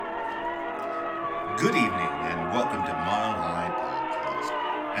Good evening and welcome to Mile High Podcast.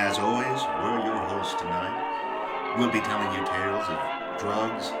 As always, we're your hosts tonight. We'll be telling you tales of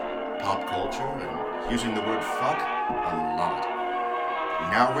drugs, pop culture, and using the word fuck a lot.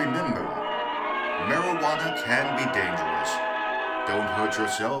 Now remember, marijuana can be dangerous. Don't hurt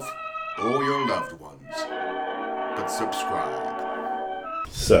yourself or your loved ones. But subscribe.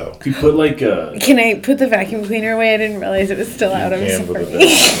 So, Could you put like a... Can I put the vacuum cleaner away? I didn't realize it was still out. I'm so put the funny.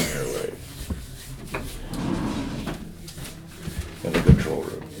 vacuum cleaner away. In the control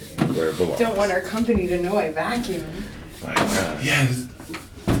room, where it belongs. Don't want our company to know I vacuum. Yeah, it's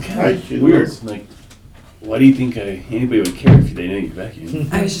kind I of should- weird. Like, why do you think anybody would care if they know you vacuum?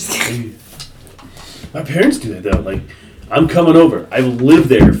 I was just kidding. My parents do that, though. Like, I'm coming over. I've lived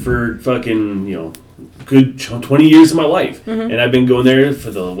there for fucking, good 20 years of my life. Mm-hmm. And I've been going there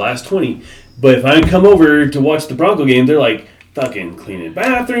for the last 20. But if I come over to watch the Bronco game, they're like fucking cleaning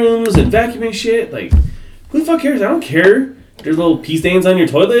bathrooms and vacuuming shit. Like, who the fuck cares? I don't care. There's little pee stains on your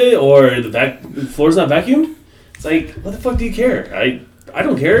toilet or the floor's not vacuumed. It's like, what the fuck do you care? I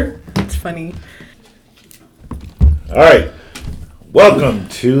don't care. It's funny. All right. Welcome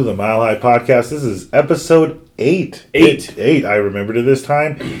to the Mile High Podcast. This is episode 8. Eight. I remembered it this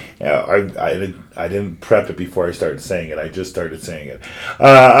time. Yeah, I didn't prep it before I started saying it. I just started saying it.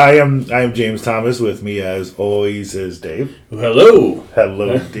 I am James Thomas. With me, as always, is Dave. Hello.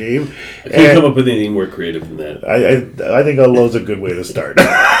 Hello, Dave. I can't come up with anything more creative than that. I think hello's a good way to start.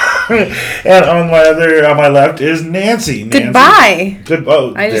 And on my left is Nancy. Goodbye. Good.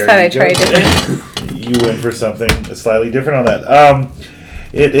 Oh, I just there thought you I'd try different. You went for something slightly different on that.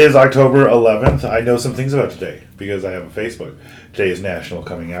 It is October 11th. I know some things about today because I have a Facebook. Today is National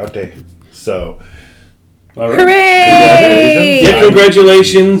Coming Out Day. So, All right. Hooray! Yeah,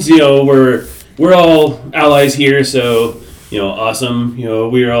 congratulations. We're all allies here, so awesome.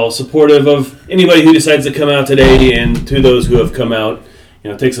 We are all supportive of anybody who decides to come out today, and to those who have come out,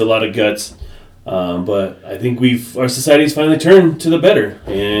 it takes a lot of guts. But I think our society's finally turned to the better,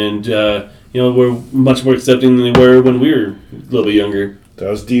 and we're much more accepting than they were when we were a little bit younger. that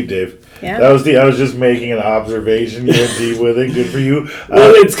was deep, Dave. Yeah. I was just making an observation. You went deep with it. Good for you.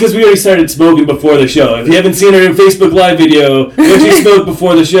 Well, it's because we already started smoking before the show. If you haven't seen our Facebook Live video, we actually smoked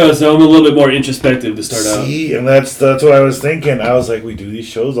before the show, so I'm a little bit more introspective to start out. See, and that's what I was thinking. I was like, we do these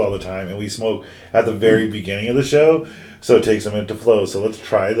shows all the time, and we smoke at the very beginning of the show, so it takes a minute to flow. So let's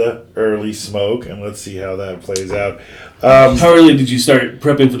try the early smoke, and let's see how that plays out. How early did you start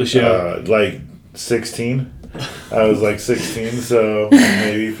prepping for the show? Like 16. I was like 16, so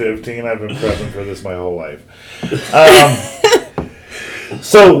maybe 15. I've been prepping for this my whole life.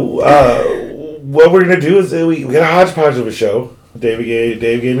 What we're gonna do is we got a hodgepodge of a show. Dave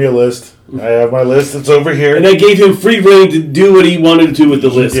gave me a list. I have my list. It's over here. And I gave him free reign to do what he wanted to with the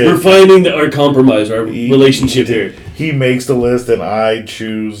list. did. We're finding our compromise, our relationship here. He makes the list, and I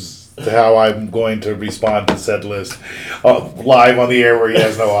choose how I'm going to respond to said list live on the air where he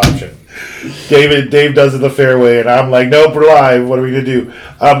has no option. Dave does it the fair way, and I'm like, nope, we're live. What are we gonna do?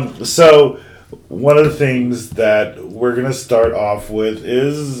 So one of the things that we're gonna start off with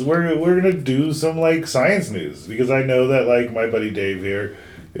is we're gonna do some like science news, because I know that like my buddy Dave here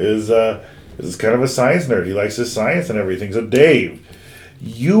is kind of a science nerd. He likes his science and everything. So Dave,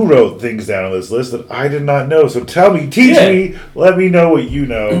 you wrote things down on this list that I did not know. So tell me, teach me, let me know what you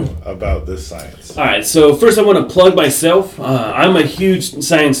know about this science. All right, so first I want to plug myself. I'm a huge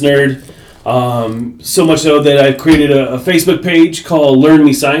science nerd, so much so that I've created a Facebook page called Learn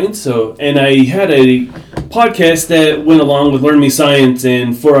Me Science. And I had a podcast that went along with Learn Me Science,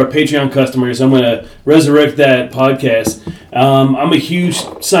 and for our Patreon customers, I'm going to resurrect that podcast. I'm a huge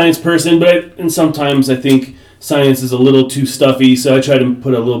science person, and sometimes I think science is a little too stuffy, so I try to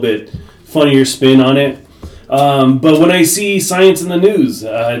put a little bit funnier spin on it. But when I see science in the news,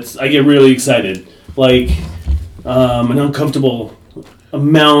 I get really excited. Like an uncomfortable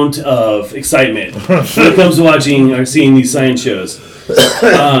amount of excitement when it comes to watching or seeing these science shows.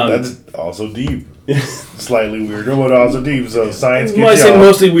 That's also deep. Slightly weirder, but also deep. So science Well, I gets say you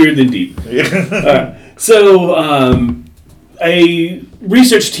mostly weird than deep. So a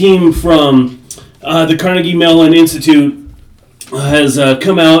research team from the Carnegie Mellon Institute has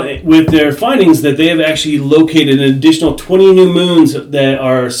come out with their findings that they have actually located an additional 20 new moons that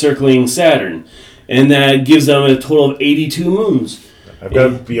are circling Saturn, and that gives them a total of 82 moons. I've got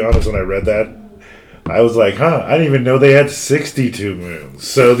to be honest, when I read that, I was like, I didn't even know they had 62 moons.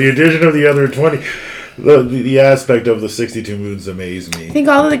 So the addition of the other 20, the aspect of the 62 moons amazed me. I think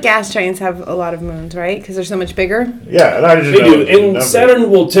all of the gas giants have a lot of moons, right? Because they're so much bigger. Yeah, and I just They do, and Saturn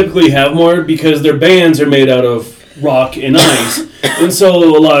will typically have more because their bands are made out of rock and ice. And so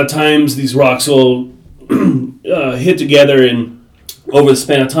a lot of times these rocks will hit together, and over the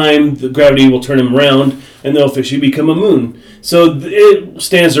span of time, the gravity will turn them around, and they'll officially become a moon. So it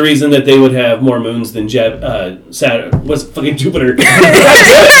stands to reason that they would have more moons than Saturn. What's fucking Jupiter?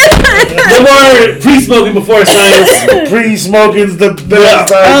 The more pre-smoking before science. Pre-smoking's the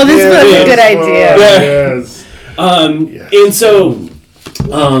best idea. Oh, this was a good idea. Yes. And so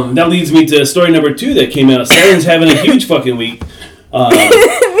that leads me to story number 2 that came out. Saturn's having a huge fucking week.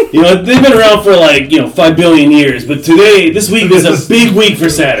 They've been around for 5 billion years, but this week is a big week for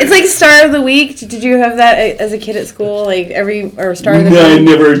Saturn. It's like Star of the Week. Did you have that as a kid at school? Or Star of the Week? No, I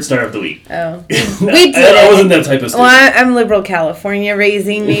never heard Star of the Week. Oh. We did. I wasn't that type of student. Well, I'm liberal California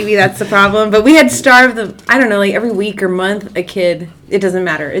raising. Maybe that's the problem. But we had Star of the, I don't know, every week or month, a kid. It doesn't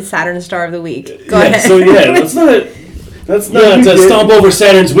matter. It's Saturn Star of the Week. Go ahead. So let's not stomp over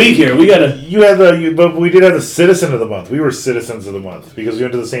Saturn's week here. We gotta. But we did have the Citizen of the Month. We were Citizens of the Month because we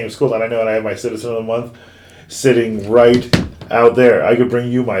went to the same school, and I had my Citizen of the Month sitting right out there. I could bring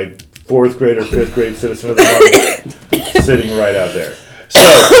you my 4th grade or 5th grade Citizen of the Month sitting right out there. So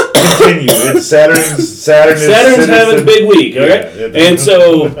continue. It's Saturn's having a big week. All right, and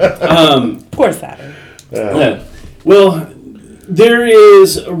so Poor Saturn. Well, there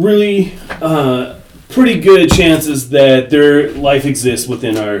is really pretty good chances that their life exists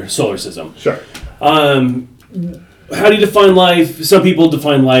within our solar system. Sure. How do you define life? Some people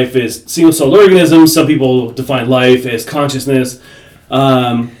define life as single cell organisms. Some people define life as consciousness.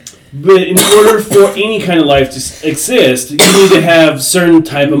 But in order for any kind of life to exist, you need to have certain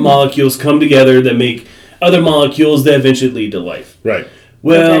type of molecules come together that make other molecules that eventually lead to life. Right.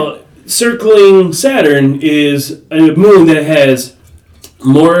 Well, circling Saturn is a moon that has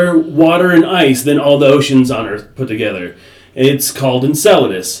more water and ice than all the oceans on Earth put together. It's called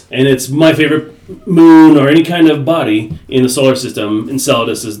Enceladus, and it's my favorite moon or any kind of body in the solar system.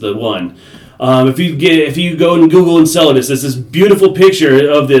 Enceladus is the one. If you go and Google Enceladus, it's this beautiful picture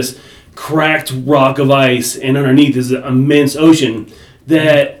of this cracked rock of ice, and underneath is an immense ocean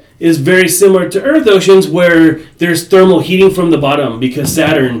that is very similar to Earth oceans, where there's thermal heating from the bottom because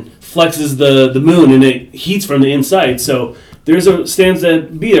Saturn flexes the moon and it heats from the inside. So stands to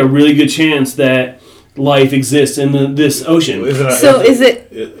be a really good chance that life exists in this ocean. Go ahead.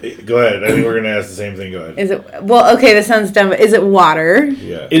 I think we're going to ask the same thing. Go ahead. Is it? Well, okay, this sounds dumb. But is it water?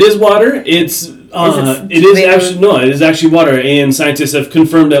 Yeah. It is water. It is actually water, and scientists have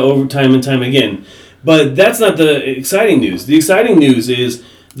confirmed that over time and time again. But that's not the exciting news. The exciting news is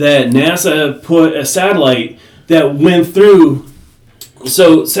that NASA put a satellite that went through.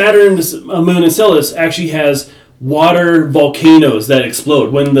 So Saturn's moon Enceladus actually has water volcanoes that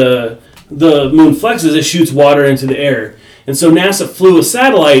explode. When the moon flexes, it shoots water into the air. And so NASA flew a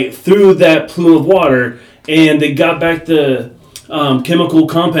satellite through that plume of water, and they got back the chemical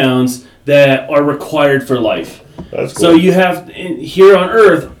compounds that are required for life. That's cool. So you have, here on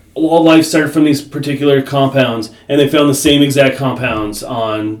Earth, all life started from these particular compounds, and they found the same exact compounds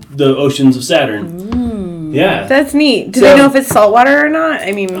on the oceans of Saturn. Yeah. That's neat. Do they know if it's saltwater or not?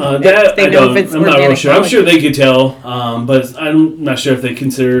 I mean, I'm not real sure. I'm sure they could tell, but I'm not sure if they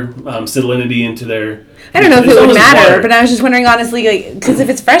consider salinity into their... I don't know if it would matter, but I was just wondering, honestly, because if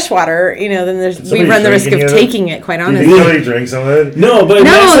it's fresh water, then we run the risk of taking it, quite honestly. Did somebody drink some of it? No, but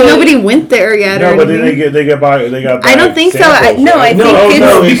nobody went there yet. No, but then they got I don't think so. I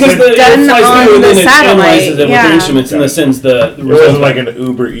think because it's done on the satellite. With instruments, in the sense it wasn't like an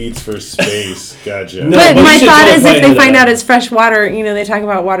Uber Eats for space. Gotcha. No, but my thought is, if they find out it's fresh water, they talk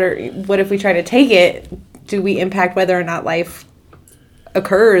about water. What if we try to take it? Do we impact whether or not life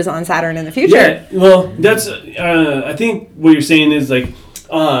occurs on Saturn in the future? Yeah, well, that's I think what you're saying is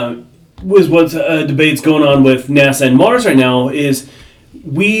was what debate's going on with NASA and Mars right now is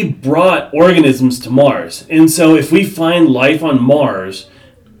we brought organisms to Mars, and so if we find life on Mars,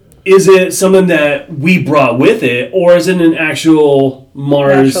 is it something that we brought with it, or is it an actual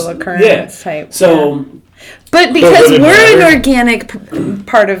Mars natural occurrence type? So, but because we're an organic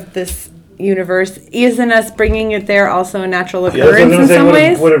part of this universe, isn't us bringing it there also a natural occurrence in some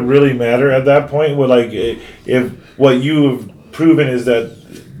ways? Would it really matter at that point? If what you have proven is that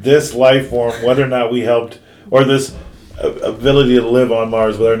this life form, whether or not we helped, or this ability to live on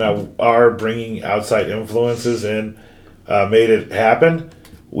Mars, whether or not our bringing outside influences in made it happen,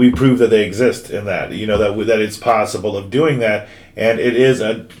 we prove that they exist in that. That it's possible of doing that, and it is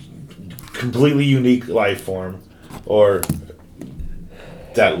a completely unique life form, or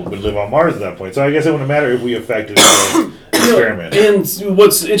that would live on Mars at that point. So I guess it wouldn't matter if we affected the experiment. And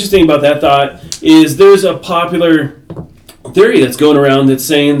what's interesting about that thought is there's a popular theory that's going around that's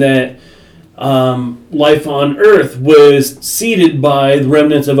saying that life on Earth was seeded by the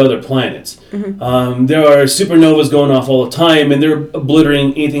remnants of other planets. There are supernovas going off all the time, and they're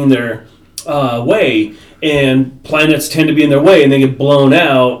obliterating anything in their way. And planets tend to be in their way, and they get blown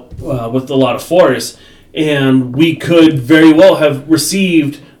out with a lot of force. And we could very well have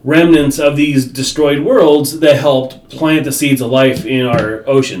received remnants of these destroyed worlds that helped plant the seeds of life in our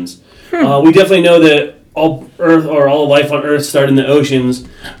oceans. We definitely know that all Earth or all life on Earth started in the oceans,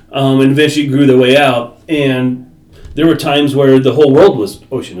 and eventually grew their way out. And there were times where the whole world was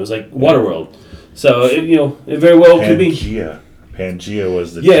ocean. It was like water world. So it very well could be. Pangea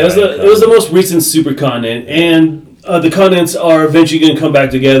was the it was the most recent supercontinent, and the continents are eventually going to come back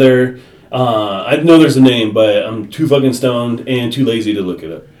together. I know there's a name, but I'm too fucking stoned and too lazy to look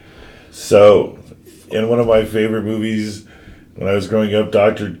it up. So, in one of my favorite movies when I was growing up,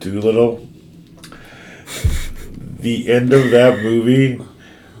 Dr. Dolittle, the end of that movie,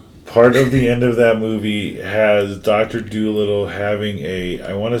 part of the end of that movie has Dr. Dolittle having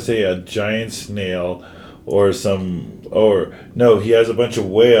I want to say a giant snail he has a bunch of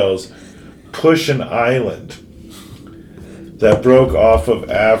whales push an island that broke off of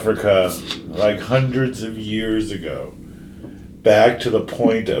Africa like hundreds of years ago back to the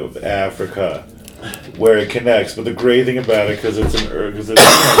point of Africa where it connects. But the great thing about it, because it's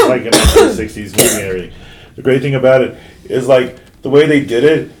like an 1960s movie and everything, the great thing about it is like the way they did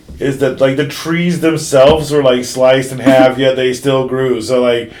it is that like the trees themselves were like sliced in half, yet they still grew. So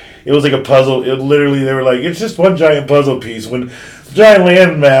like it was like a puzzle. They were like, it's just one giant puzzle piece. When giant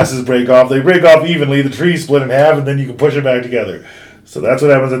land masses break off, they break off evenly, the trees split in half, and then you can push it back together. So that's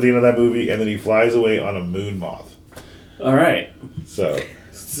what happens at the end of that movie, and then he flies away on a moon moth. All right. So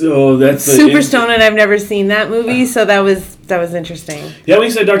that's super stoned, and I've never seen that movie, so that was interesting. Yeah, when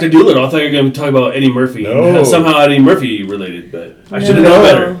you said Dr. Dolittle, I thought you were going to talk about Eddie Murphy. No. Somehow Eddie Murphy related, but I should have known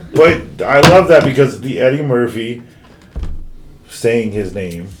better. But I love that because the Eddie Murphy, saying his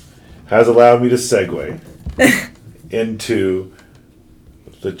name, has allowed me to segue into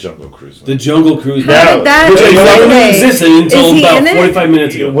the Jungle Cruise. The Jungle Cruise. Now, which I never existed until about 45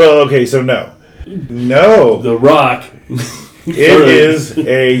 minutes ago. Well, okay, so no. The Rock. It is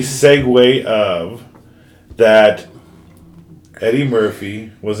a segue of that Eddie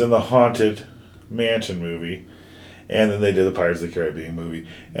Murphy was in the Haunted Mansion movie, and then they did the Pirates of the Caribbean movie,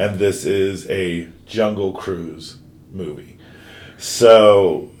 and this is a Jungle Cruise movie.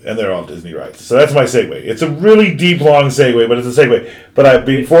 So, and they're all Disney rides. So that's my segue. It's a really deep, long segue, but it's a segue. But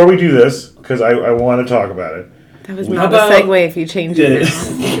before we do this, because I want to talk about it. That was not a segue if you changed it.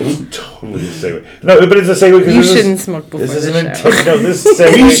 It's totally a segue. No, but it's a segue because you shouldn't smoke before this the show. No, this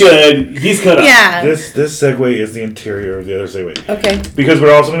segue. You should. He's cut up. Yeah. This segue is the interior of the other segue. Okay. Because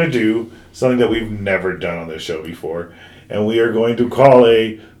we're also going to do something that we've never done on this show before, and we are going to call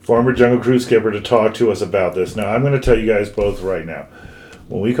a former Jungle Cruise skipper to talk to us about this. Now, I'm going to tell you guys both right now.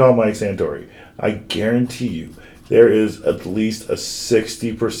 When we call Mike Santori, I guarantee you there is at least a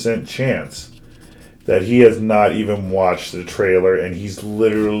 60% chance that he has not even watched the trailer, and he's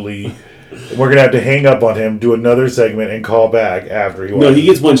literally... We're going to have to hang up on him, do another segment, and call back after he watches. No, he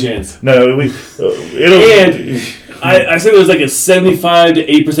gets one chance. No, I said there's like a 75 to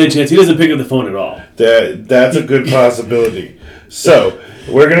 8% chance he doesn't pick up the phone at all. That's a good possibility. So...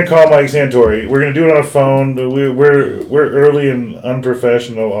 We're going to call Mike Santori. We're going to do it on a phone. We're early and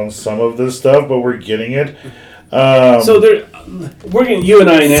unprofessional on some of this stuff, but we're getting it. So you and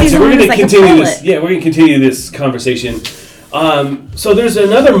I, Nancy, we're going to continue this. Yeah, we're going to continue this conversation. So there's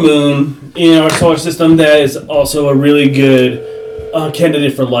another moon in our solar system that is also a really good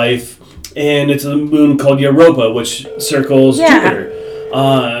candidate for life, and it's a moon called Europa, which circles Jupiter.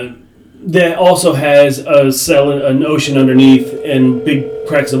 That also has an ocean underneath and big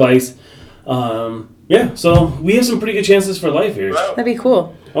cracks of ice. So we have some pretty good chances for life here. That'd be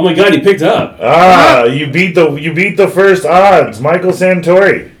cool. Oh my God, he picked up. You beat the first odds, Michael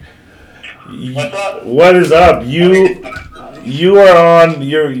Santori. What's up? What is up? You are on.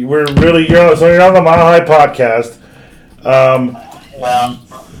 You're on the Mile High podcast. Well,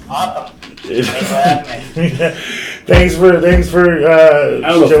 awesome. Thanks for having me. Thanks for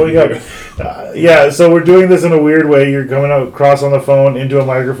showing up. So we're doing this in a weird way. You're coming across on the phone into a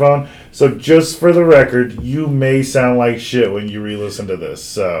microphone. So just for the record, you may sound like shit when you re-listen to this.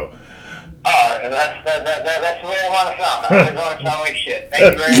 So. That's the way I want to sound. I don't want to sound like shit.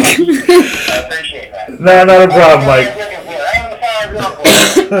 Thank you very much. I appreciate that. No, not a problem, Mike. I don't sound real cool.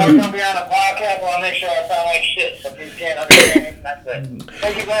 I'm going to be on a podcast. I want to make sure I sound like shit. So people can't understand me. That's it.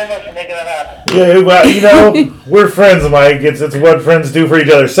 Thank you very much for making that happen. Yeah, well, we're friends, Mike. It's what friends do for each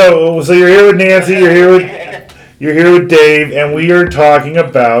other. So you're here with Nancy. You're here with Dave, and we are talking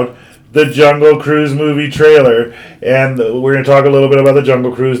about the Jungle Cruise movie trailer, and we're going to talk a little bit about the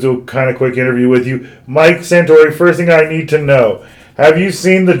Jungle Cruise, do a kind of quick interview with you. Mike Santori, first thing I need to know, have you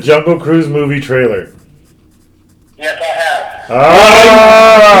seen the Jungle Cruise movie trailer? Yes, I have.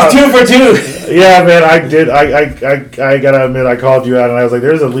 Ah! It's 2 for 2. Yeah, man, I did. I gotta admit, I called you out, and I was like,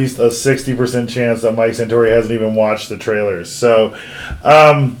 "There's at least a 60% chance that Mike Santori hasn't even watched the trailers." So,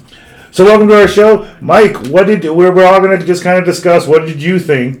 so welcome to our show, Mike. We're all gonna just kind of discuss. What did you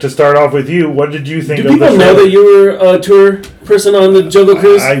think? To start off with you, what did you think? Do of people the know trailer? that you were a tour person on the Jungle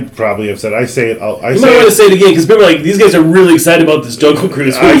Cruise? I probably have said. I say it. You might want to say it again because people are like, these guys are really excited about this Jungle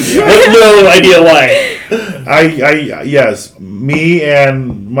Cruise. I have no idea why. Yes, me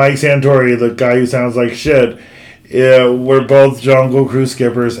and Mike Santori, the guy who sounds like shit, we're both Jungle Cruise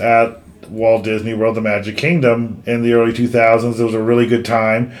skippers at Walt Disney World, the Magic Kingdom in the early 2000s. It was a really good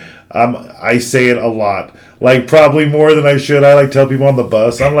time. I say it a lot, like probably more than I should. I like tell people on the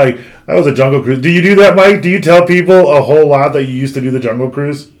bus, I'm like, I was a Jungle Cruise. Do you do that, Mike? Do you tell people a whole lot that you used to do the Jungle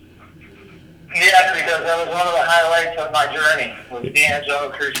Cruise? Yes, because that was one of the highlights of my journey, was being a Jungle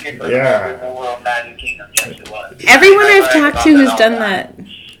Cruise skipper Yeah. in the World Magic Kingdom. Yes, it was. Everyone I've talked to who's done that.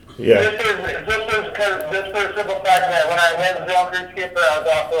 Yeah. This was for the simple fact that when I went as a Jungle Cruise skipper, I was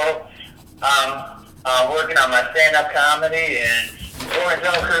also working on my stand-up comedy, and going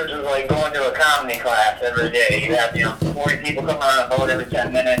Jungle Cruise was like going to a comedy class every day. You have 40 people come on a boat every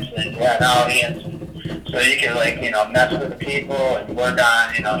 10 minutes, and you have an audience. So you can mess with the people and work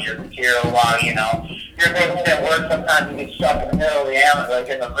on, your material while, you're doing that work. Sometimes you get stuck in the middle of the Amazon, like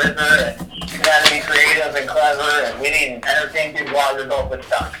in the river, and you gotta be creative and clever and witty and entertain people while your boat was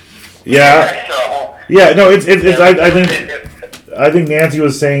stuck. Yeah. So, Yeah. No, I think Nancy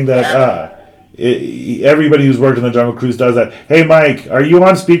was saying that everybody who's worked on the Jungle Cruise does that. Hey, Mike, are you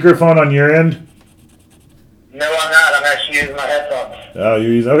on speakerphone on your end? No, I'm not. I'm actually using my headphones. Oh,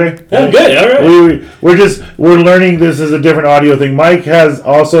 you're using okay. Oh, good. All right. We're learning. This is a different audio thing. Mike has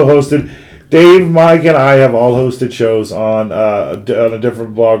also hosted. Dave, Mike, and I have all hosted shows on a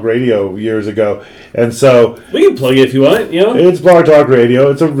different blog radio years ago, and so We can plug it if you want, it's Blog Talk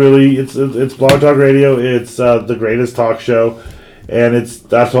Radio. It's Blog Talk Radio. It's the greatest talk show, and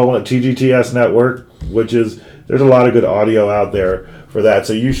that's all at TGTS Network, which is there's a lot of good audio out there for that.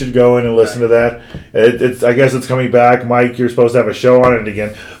 So you should go in and listen to that. I guess it's coming back. Mike, you're supposed to have a show on it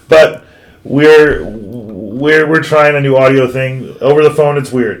again, but we're trying a new audio thing over the phone.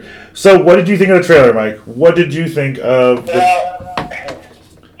 It's weird. So what did you think of the trailer, Mike? What did you think of? Well,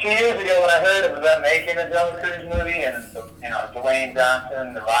 2 years ago when I heard of them making a Jungle Cruise movie, and Dwayne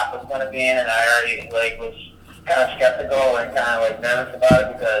Johnson, The Rock was going to be in it, I already was kind of skeptical and kind of nervous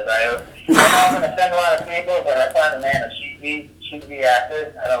about it because I know I'm going to send a lot of people, but I find the man a cheesy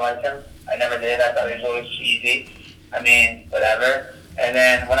actor. I don't like him. I never did. I thought he was always cheesy. I mean, whatever. And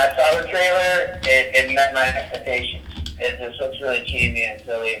then when I saw the trailer, it met my expectations. It just looks really cheesy and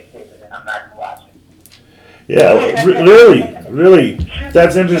silly and stupid, and I'm not going to watch it. Yeah, really,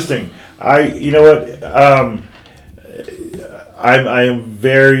 that's interesting. You know what? I am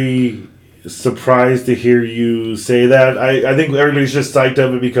very surprised to hear you say that. I think everybody's just psyched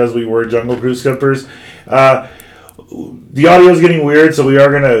of it because we were Jungle Cruise skippers. The audio is getting weird, so we are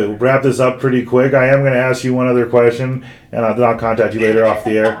going to wrap this up pretty quick. I am going to ask you one other question, and I'll contact you later off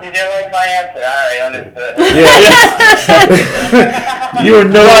the air. You didn't like my answer. All right, understood. Yeah. You are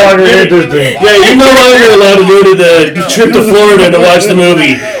no longer interested. Yeah, you're no longer allowed to go to the trip to Florida to watch the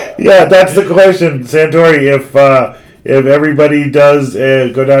movie. Yeah, that's the question, Santori. If everybody does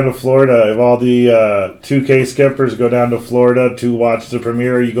go down to Florida, if all the 2K skippers go down to Florida to watch the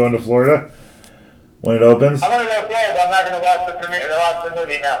premiere, are you going to Florida when it opens? I'm going to go to Florida, but I'm not going to watch the premiere, watch the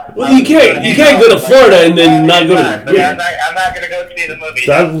movie now. Well, you can't go to Florida and then not go to. I'm not going to go see the movie.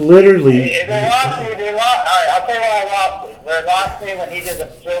 That literally. If they lost me, all right, I'll tell you why I lost me. They lost me when he did the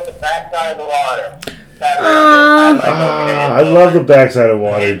backside of the water. I love the backside of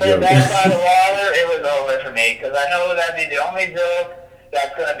water The joke. backside of water, it was over for me because I know that'd be the only joke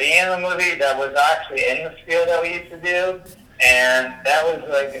that's going to be in the movie that was actually in the spiel that we used to do, and that was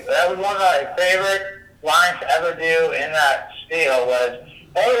one of my favorite lines to ever do in that spiel was,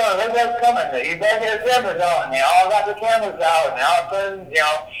 "Hey, look what's coming! You better get the cameras out, and they all got the cameras out, and all of a sudden,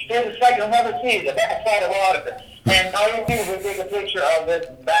 here's a sight you'll never see: the backside of water." And all you do is take a picture of this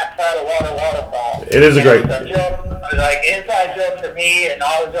backside of waterfall. It is a great. It's a joke, like inside joke for me and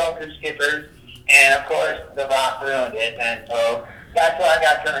all the Jungle Cruise skippers, and of course The Rock ruined it, and so that's why I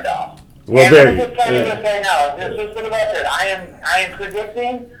got turned off. Well, and there I'm just telling you you this right now. Just for the record, I am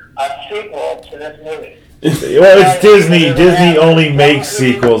predicting a sequel to this movie. Well, it's Disney. Disney only makes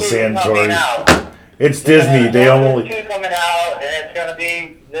sequels, Santori. It's Disney. They only. Two coming out, and it's going to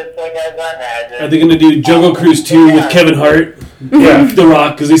be just like I've done that. Are they going to do Jungle Cruise 2 with Kevin Hart? Yeah. The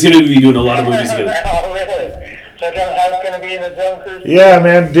Rock, because they seem to be doing a lot of movies together. Oh, really? So Kevin Hart's going to be in the Jungle Cruise? Yeah,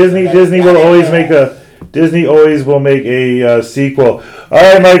 man. Disney will always make a sequel. All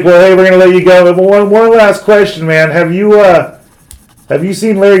right, Mike. Well, hey, we're gonna let you go. One last question, man. Have you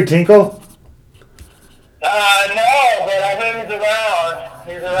seen Larry Tinkle? No, but I heard he's around.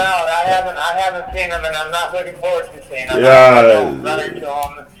 He's around. I haven't seen him, and I'm not looking forward to seeing him. Yeah. I don't run into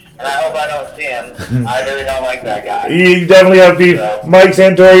him, and I hope I don't see him. I really don't like that guy. You definitely have beef. Mike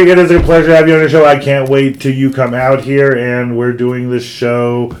Santori, it is a pleasure to have you on the show. I can't wait till you come out here, and we're doing this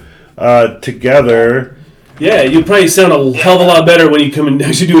show together. Yeah, you probably sound a hell of a lot better when you come and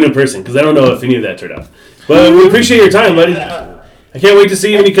actually do it in person, because I don't know if any of that turned out. But we appreciate your time, buddy. I can't wait to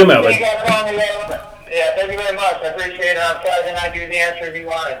see you when you come out, buddy. Yeah, thank you very much. I appreciate it. I'm sorry to not do the answer if you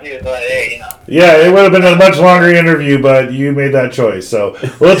wanted to, but hey, Yeah, it would have been a much longer interview, but you made that choice. So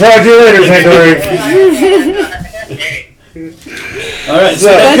we'll talk to you later, Santori. All right, so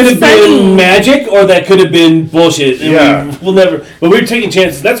that could have been magic, or that could have been bullshit. And Yeah. we'll never. But we're taking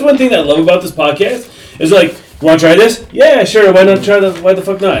chances. That's one thing that I love about this podcast. Is like, want to try this? Yeah, sure. Why not try the? Why the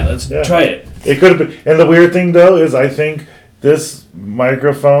fuck not? Let's try it. It could have been. And the weird thing, though, is I think this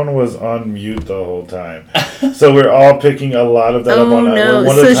microphone was on mute the whole time. So we're all picking a lot of that up on no. one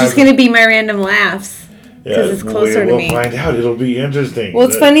So of the it's just times- going to be my random laughs. Because it's closer to me. We'll find out. It'll be interesting. Well,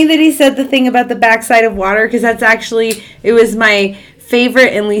 it's funny that he said the thing about the backside of water, because that's actually, it was my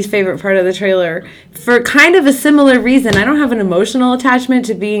favorite and least favorite part of the trailer for kind of a similar reason. I don't have an emotional attachment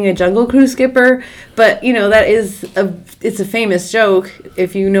to being a Jungle Cruise skipper, but that is it's a famous joke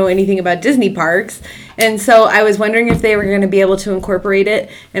if you know anything about Disney parks. And so I was wondering if they were going to be able to incorporate it,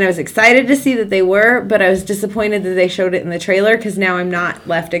 and I was excited to see that they were, but I was disappointed that they showed it in the trailer, because now I'm not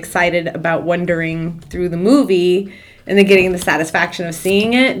left excited about wandering through the movie and then getting the satisfaction of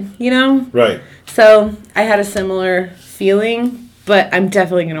seeing it, Right. So I had a similar feeling, but I'm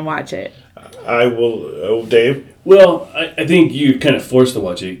definitely going to watch it. I will. Oh, Dave? Well, I think you're kind of forced to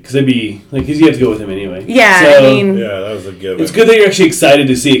watch it because you have to go with him anyway. Yeah, so, I mean, Yeah, that was a given. it's good that you're actually excited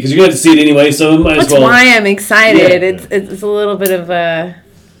to see it because you're going to have to see it anyway. So might as that's well. why I'm excited. Yeah. It's a little bit of a,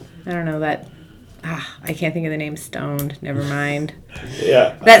 I don't know, that, I can't think of the name, stoned, never mind.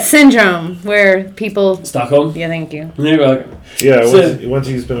 Yeah. That syndrome where people, Stockholm? yeah, thank you. There you go. Yeah, So- once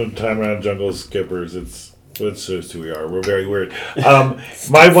you spend time around Jungle Skippers, it's just who we are. We're very weird. My one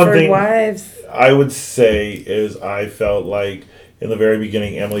Stepford thing Wives. I would say is I felt like in the very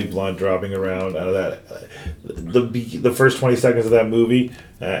beginning, Emily Blunt dropping around out of that, the first 20 seconds of that movie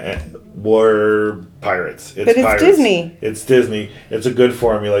were pirates. But it's pirates. Disney. It's Disney. It's a good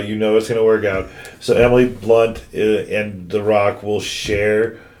formula. You know it's going to work out. So Emily Blunt and The Rock will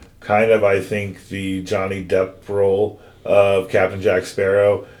share kind of, I think, the Johnny Depp role of Captain Jack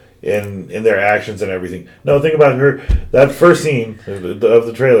Sparrow in their actions and everything. No, think about her. That first scene of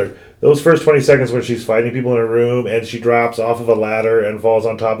the trailer, those first 20 seconds when she's fighting people in a room and she drops off of a ladder and falls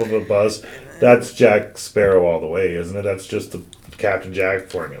on top of a bus, that's Jack Sparrow all the way, isn't it? That's just the Captain Jack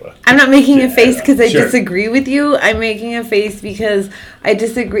formula. I'm not making a face because I Sure. disagree with you. I'm making a face because I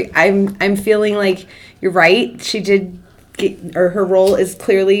disagree. I'm feeling like you're right. She did her role is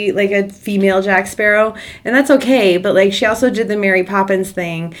clearly like a female Jack Sparrow, and that's okay, but like she also did the Mary Poppins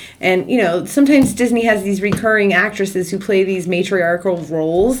thing, and sometimes Disney has these recurring actresses who play these matriarchal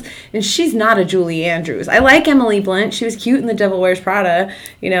roles, and she's not a Julie Andrews. I like Emily Blunt. She was cute in The Devil Wears Prada,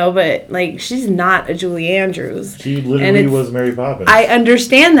 but like she's not a Julie Andrews. She literally was Mary Poppins. I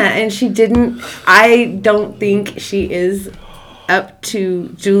understand that, and I don't think she is up to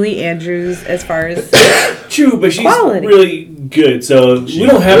Julie Andrews as far as True, but she's quality. really good. So we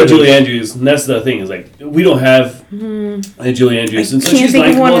don't have a Julie Andrews, and that's the thing. Is like we don't have a Julie Andrews, and so can't she's think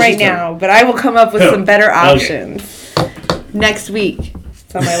of likable, one right she's now, but I will come up with Oh, some better okay. options next week.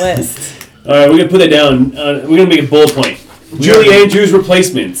 It's on my list. All right, we're gonna put that down. We're gonna make a bullet point. Julie Andrews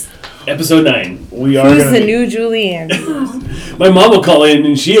replacements, episode 9. we are Who's gonna the new Julie Andrews? My mom will call in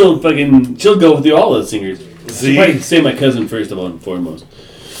and she'll go through all the singers. See? She'll probably say my cousin first of all and foremost.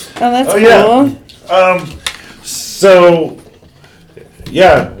 Oh, that's Oh, cool. yeah. So,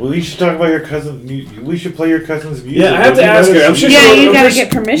 yeah, we should talk about your cousin. We should play your cousin's music. Yeah, I have to ask her. I'm sure. Yeah, she'll- you I'm gotta sure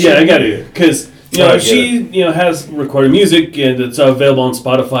get permission. Yeah, I gotta, because I get she has recorded music and it's available on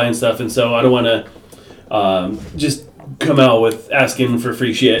Spotify and stuff, and so I don't want to just come out with asking for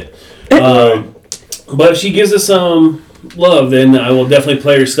free shit. But if she gives us some love, then I will definitely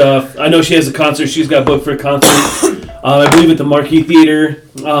play her stuff. I know she has a concert. She's got booked for a concert. I believe at the Marquee Theater,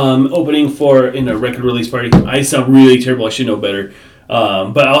 opening in a record release party. I sound really terrible. I should know better.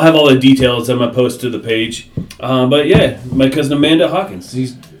 But I'll have all the details on my post to the page. But yeah, my cousin Amanda Hawkins.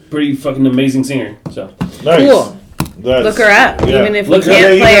 She's pretty fucking amazing singer. So Nice. Cool. That's- Look her up, yeah. even if Look we her up. can't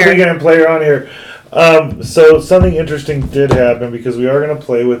play Even if we her. can't play her on here. So something interesting did happen because we are going to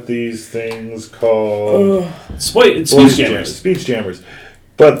play with these things called speech voice jammers. speech jammers.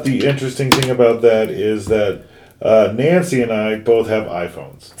 But the interesting thing about that is that Nancy and I both have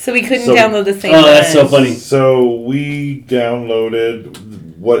iPhones. So we couldn't So- download the same Oh, that's so one. funny. So we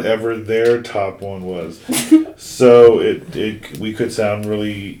downloaded whatever their top one was. So we could sound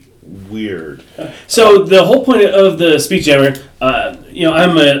really weird. So the whole point of the speech jammer,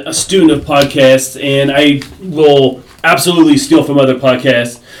 I'm a student of podcasts, and I will absolutely steal from other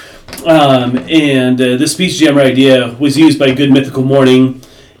podcasts. And the speech jammer idea was used by Good Mythical Morning.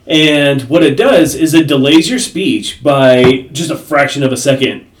 And what it does is it delays your speech by just a fraction of a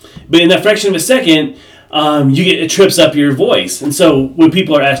second. But in that fraction of a second, it trips up your voice. And so when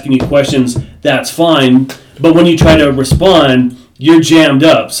people are asking you questions, that's fine. But when you try to respond, you're jammed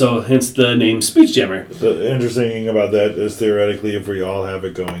up. So hence the name Speech Jammer. The interesting thing about that is theoretically, if we all have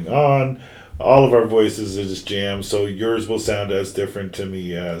it going on, all of our voices are just jammed, so yours will sound as different to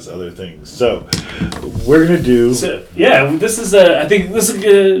me as other things. So we're gonna do. So, yeah, this is. I think this is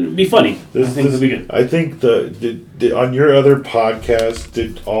gonna be funny. I think it'll be good. I think on your other podcast,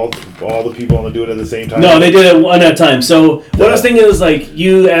 did all the people want to do it at the same time? No, they did it one at a time. So what I was thinking is like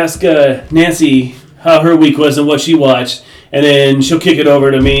you ask Nancy how her week was and what she watched, and then she'll kick it over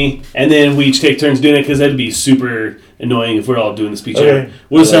to me, and then we each take turns doing it because that'd be super annoying if we're all doing the speech. Okay.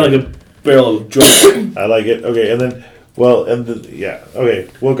 We'll sound like a barrel of joy. I like it. Okay, and then okay.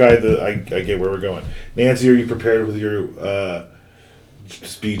 We'll guide I get where we're going. Nancy, are you prepared with your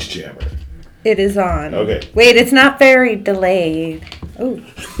speech jammer? It is on. Okay. Wait, it's not very delayed. Oh.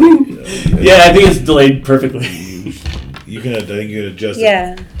 Yeah, I think it's delayed perfectly. I think you can adjust it.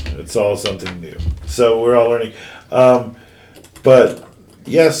 Yeah. It's all something new. So we're all learning. But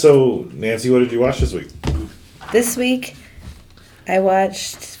yeah, so Nancy, what did you watch this week? This week, I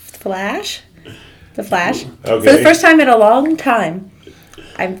watched Flash. The Flash. Okay. For the first time in a long time,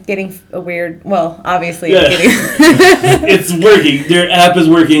 I'm getting a weird. Well, obviously, Yeah. I'm getting. It's working. Their app is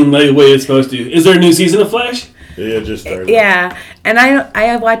working the way it's supposed to. Is there a new season of Flash? Yeah, it just started. Yeah, and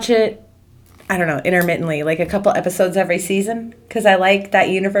I watch it. I don't know, intermittently, like a couple episodes every season, because I like that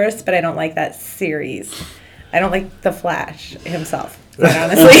universe, but I don't like that series. I don't like the Flash himself, quite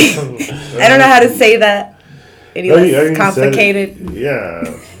honestly. I don't know how to say that. Any less complicated.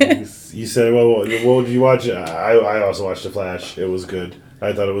 Yeah. You said, well, what did you watch? I also watched The Flash. It was good.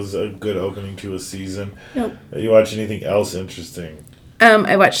 I thought it was a good opening to a season. Nope. You watch anything else interesting?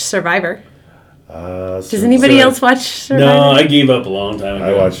 I watched Survivor. Does Anybody else watch Survivor? No, I gave up a long time ago.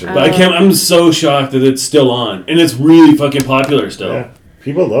 I watched it. But I can't. I'm so shocked that it's still on, and it's really fucking popular still. Yeah.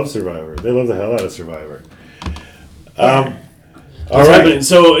 People love Survivor. They love the hell out of Survivor. What's All right. happening?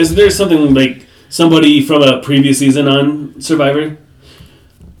 So, is there something like somebody from a previous season on Survivor,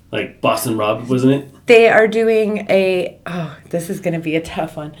 like Boston Rob, wasn't it? They are doing this is going to be a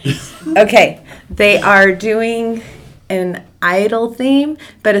tough one. Okay. They are doing an idol theme,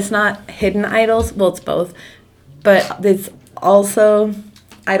 but it's not hidden idols. Well, it's both. But it's also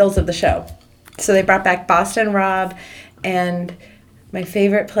idols of the show. So they brought back Boston Rob and my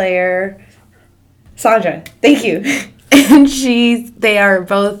favorite player, Sandra. Thank you. And they are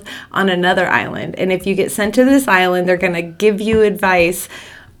both on another island. And if you get sent to this island, they're going to give you advice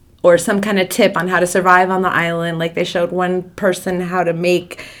or some kind of tip on how to survive on the island. Like they showed one person how to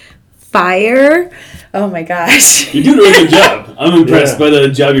make fire. Oh my gosh. You're doing a really good job. I'm impressed by the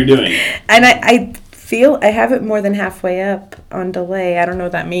job you're doing. And I feel I have it more than halfway up on delay. I don't know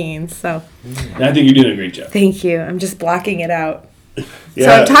what that means. So And I think you're doing a great job. thank you. I'm just blocking it out. Yeah,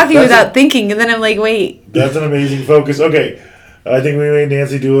 So I'm talking that's without thinking, and then I'm like, wait. That's an amazing focus. Okay. I think we made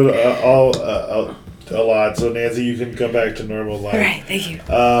Nancy do it a lot. So, Nancy, you can come back to normal life. All right, thank you.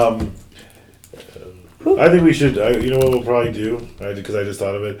 I think we should, you know what we'll probably do? Because I just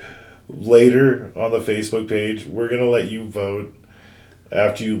thought of it. Later on the Facebook page, we're going to let you vote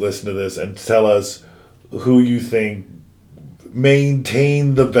after you listen to this and tell us who you think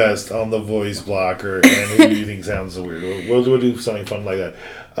maintained the best on the voice blocker and who you think sounds so weird. We'll do something fun like that.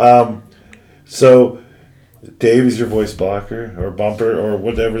 So, Dave is your voice blocker or bumper or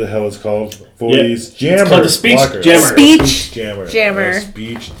whatever the hell it's called. Voice jammer. It's called the speech blocker. jammer. Speech jammer. jammer.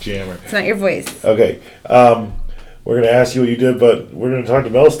 Speech jammer. It's not your voice. Okay. We're going to ask you what you did, but we're going to talk to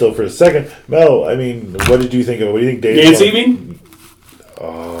Mel still for a second. Mel, I mean, what did you think of it? What do you think Dave Nancy, you mean?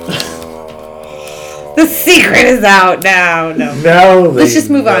 The secret is out now. No. Now Let's just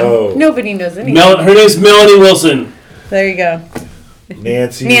move on. Nobody knows anything. Her name's Melanie Wilson. There you go.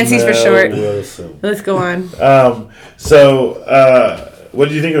 Nancy's for Mel short. Wilson. Let's go on. What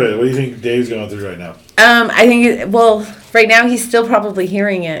do you think of it? What do you think Dave's going through right now? I think, right now he's still probably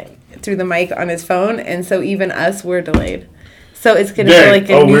hearing it through the mic on his phone, and so even us, we're delayed. So it's going to feel like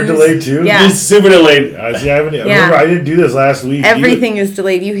a we're delayed too? Yeah. He's super delayed. Remember, I didn't do this last week. Everything is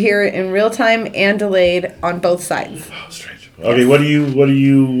delayed. You hear it in real time and delayed on both sides. Oh, strange. Okay, what did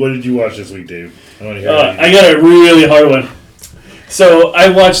you watch this week, Dave? I want to hear. I got a really hard one. So I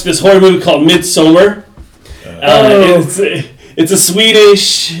watched this horror movie called Midsommar. It's a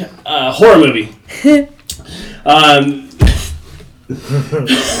Swedish horror movie.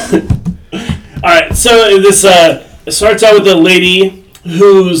 All right, so this starts out with a lady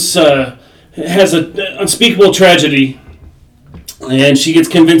who's has an unspeakable tragedy, and she gets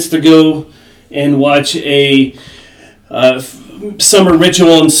convinced to go and watch a summer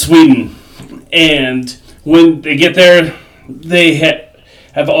ritual in Sweden. And when they get there, they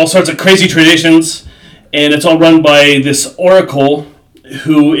have all sorts of crazy traditions, and it's all run by this oracle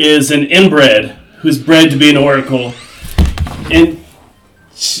who is an inbred, who's bred to be an oracle. And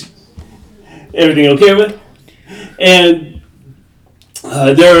everything okay with? And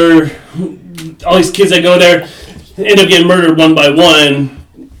there are all these kids that go there end up getting murdered one by one.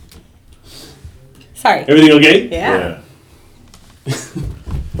 Sorry. Everything okay? Yeah.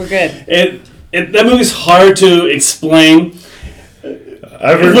 We're good. That movie's hard to explain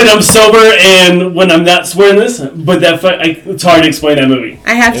when I'm sober and when I'm not swearing this, but it's hard to explain that movie.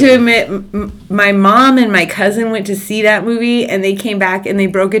 I have to admit, my mom and my cousin went to see that movie, and they came back and they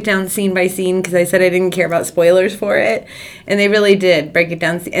broke it down scene by scene because I said I didn't care about spoilers for it, and they really did break it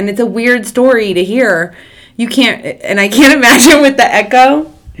down. And it's a weird story to hear. I can't imagine with the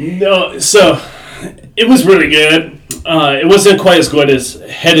echo. No, so it was really good. It wasn't quite as good as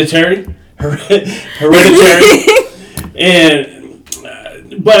Hereditary,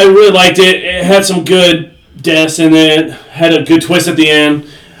 but I really liked it. It had some good deaths in it. Had a good twist at the end,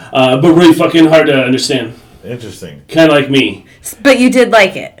 but really fucking hard to understand. Interesting. Kind of like me. But you did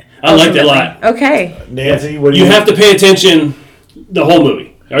like it. I liked it a lot. Okay. Nancy, what do you have to pay attention the whole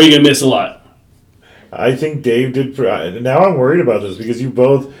movie, or you're gonna miss a lot. I think Dave did. Now I'm worried about this because you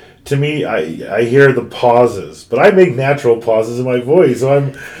both. To me, I hear the pauses, but I make natural pauses in my voice, so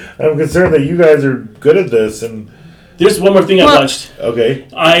I'm concerned that you guys are good at this. And there's one more thing I watched. Okay.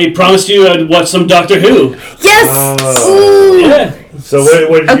 I promised you I'd watch some Doctor Who. Yes. Ooh. Yeah. So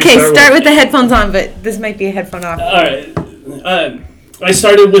what did you start with the headphones on, but this might be a headphone off. All right. I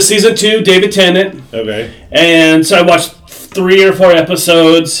started with season 2, David Tennant. Okay. And so I watched 3 or 4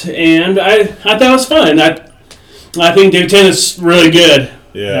 episodes, and I thought it was fun. I think David Tennant's really good.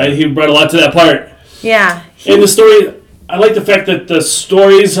 Yeah. He brought a lot to that part. Yeah. And the story, I like the fact that the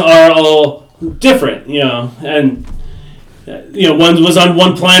stories are all different, and one was on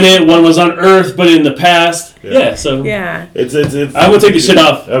one planet, one was on Earth, but in the past. Yeah, so. Yeah. It's I'm going to take the shit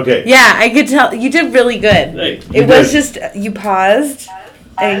off. Okay. Yeah, I could tell. You did really good. Hey, it was just, you paused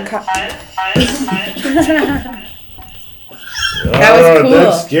and... That was cool.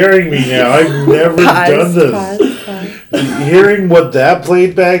 That's scaring me now. I've never done this. Pause. Hearing what that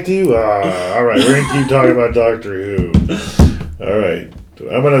played back to you? All right, we're going to keep talking about Doctor Who. All right.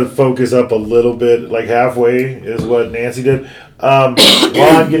 I'm going to focus up a little bit, like halfway is what Nancy did. While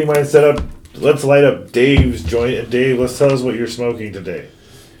I'm getting mine set up, let's light up Dave's joint. And Dave, let's tell us what you're smoking today.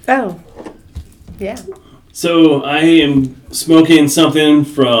 Oh, yeah. So I am smoking something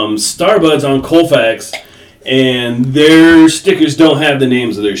from Starbuds on Colfax. And their stickers don't have the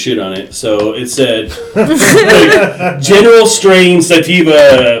names of their shit on it. So it said General Strain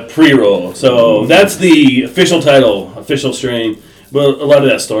Sativa Pre-Roll. So that's the official title, official strain. But a lot of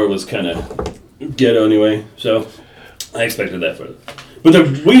that store was kind of ghetto anyway. So I expected that for it. But the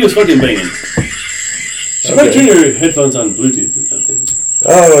weed is fucking banging. Should I turn your headphones on Bluetooth? I think.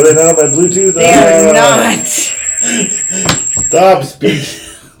 Oh, they're not on my Bluetooth? They are not. Stop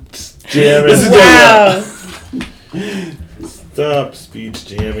speech jamming. Wow. Stop speech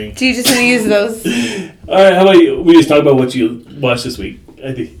jamming. Do you just want to use those? Alright, how about we just talk about what you watched this week?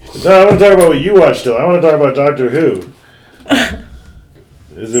 I think. No, I want to talk about what you watched still. I want to talk about Doctor Who.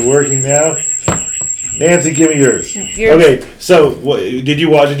 Is it working now? Nancy, give me yours. Okay, so did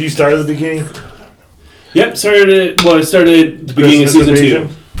you start at the beginning? Yep, I started at the beginning of season Invasion?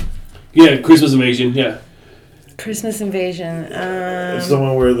 2. Yeah, Christmas Invasion, yeah. Christmas Invasion. It's the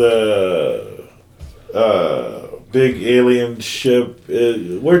one where the big alien ship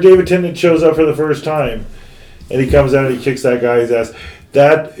where David Tennant shows up for the first time, and he comes out and he kicks that guy's ass.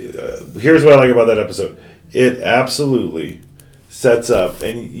 Here's what I like about that episode. It absolutely sets up,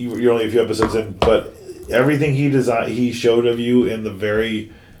 and you're only a few episodes in, but everything he showed of you in the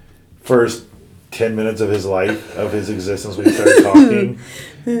very first 10 minutes of his life, of his existence when he started talking,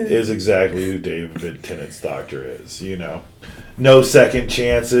 is exactly who David Tennant's Doctor is, you know. No second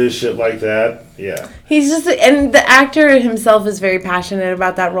chances, shit like that. Yeah. He's just, and the actor himself is very passionate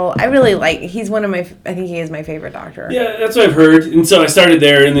about that role. I really he's one of my, I think he is my favorite Doctor. Yeah, that's what I've heard. And so I started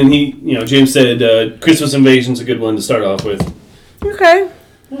there, and then James said Christmas Invasion's a good one to start off with. Okay.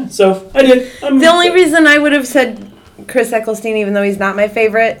 Yeah, so I did. The only reason I would have said Chris Eccleston, even though he's not my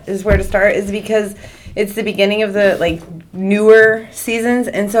favorite, is where to start, is because it's the beginning of the, newer seasons,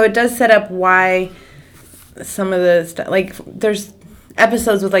 and so it does set up why some of the stuff, there's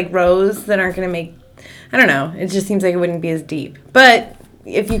episodes with Rose that aren't going to make, I don't know, it just seems like it wouldn't be as deep. But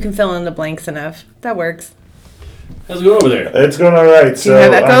if you can fill in the blanks enough, that works. How's it going over there? It's going all right. Do you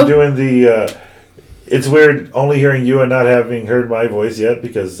have echo? I'm doing the, it's weird only hearing you and not having heard my voice yet,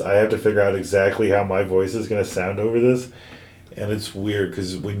 because I have to figure out exactly how my voice is going to sound over this. And it's weird,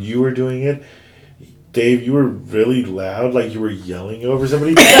 because when you were doing it, Dave, you were really loud, like you were yelling over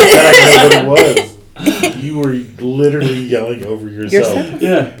somebody. I don't know what it was. You were literally yelling over yourself.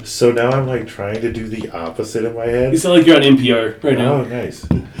 Yeah. So now I'm trying to do the opposite in my head. You sound like you're on NPR right now. Oh, nice.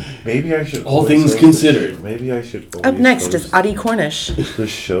 Maybe I should. All things considered. Maybe I should. Up next is Audie Cornish. The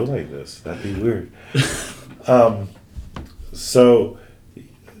show like this. That'd be weird. So,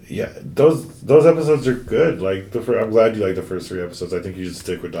 yeah, those episodes are good. I'm glad you like the first 3 episodes. I think you should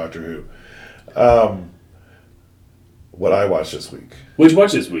stick with Doctor Who. What I watched this week. What'd you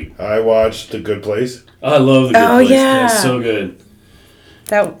watch this week? I watched The Good Place. I love The Good Oh, Place. yeah. That's so good.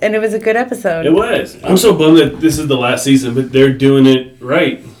 And it was a good episode. It was. I'm so bummed that this is the last season, but they're doing it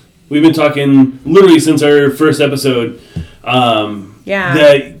right. We've been talking literally since our first episode. Yeah.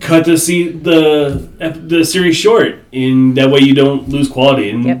 That cut the series short, in that way you don't lose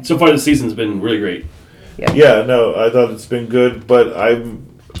quality. And so far, the season's been really great. Yep. Yeah, no, I thought it's been good, but I'm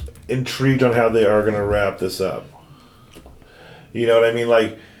intrigued on how they are going to wrap this up. You know what I mean?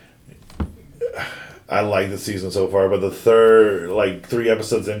 I like the season so far, but the third, 3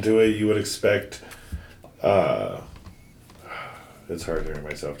 episodes into it, you would expect. It's hard hearing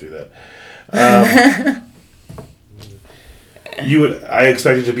myself do that. I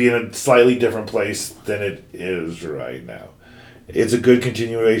expect it to be in a slightly different place than it is right now. It's a good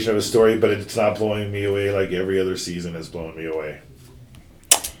continuation of a story, but it's not blowing me away like every other season has blown me away.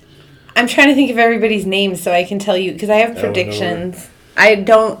 I'm trying to think of everybody's names so I can tell you, because I have predictions. I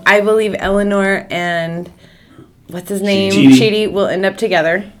believe Eleanor and what's his name? Chidi will end up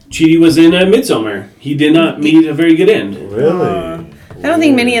together. Chidi was in Midsommar. He did not meet a very good end. Really? I don't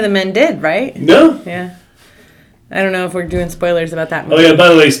think many of the men did, right? No? Yeah. I don't know if we're doing spoilers about that movie. Oh, yeah, by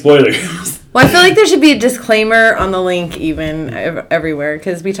the way, spoilers. Well, I feel like there should be a disclaimer on the link even everywhere,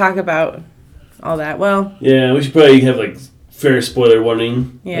 because we talk about all that. Well, yeah, we should probably have, fair spoiler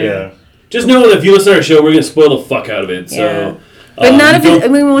warning. Yeah. Just know that if you listen to our show, we're going to spoil the fuck out of it. So, yeah. But not if it's,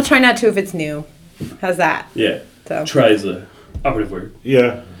 we'll try not to if it's new. How's that? Yeah. So. Try is the operative word.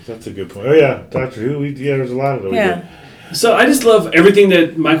 Yeah, that's a good point. Oh, yeah, Doctor Who, there's a lot of them. Yeah. So I just love everything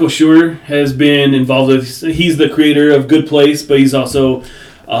that Michael Schur has been involved with. He's the creator of Good Place, but he's also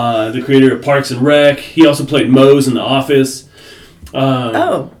the creator of Parks and Rec. He also played Mose in The Office.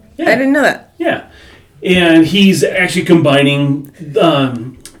 Yeah. I didn't know that. Yeah. And he's actually combining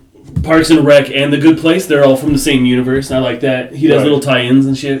Parks and Rec and The Good Place. They're all from the same universe. I like that. He does little tie-ins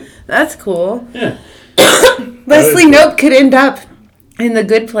and shit. That's cool. Yeah. Leslie Knope could end up in The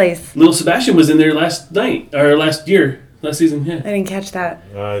Good Place. Little Sebastian was in there last season. Yeah. I didn't catch that.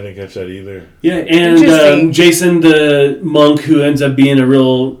 I didn't catch that either. Yeah, and Jason, the monk who ends up being a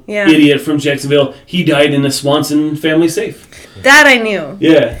real idiot from Jacksonville, he died in a Swanson family safe. That I knew.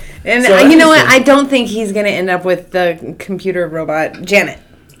 Yeah. And so you know what? I don't think he's going to end up with the computer robot, Janet.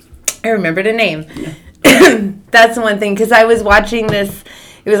 I remembered a name. Yeah. That's the one thing, because I was watching this.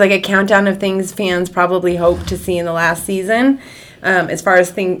 It was like a countdown of things fans probably hoped to see in the last season. As far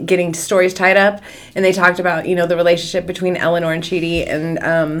as getting stories tied up, and they talked about the relationship between Eleanor and Chidi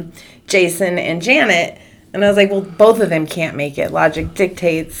and Jason and Janet, and I was like, well, both of them can't make it. Logic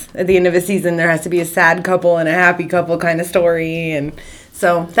dictates at the end of a season there has to be a sad couple and a happy couple kind of story, and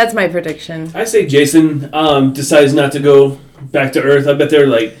so that's my prediction. I say Jason decides not to go back to Earth. I bet they're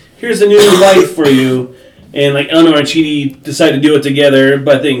like, here's a new life for you, and Eleanor and Chidi decide to do it together,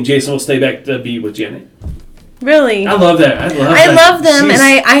 but I think Jason will stay back to be with Janet. Really? I love that. I love them, and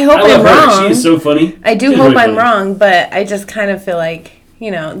I hope I'm wrong. She's so funny. I do hope I'm wrong, but I just kind of feel like,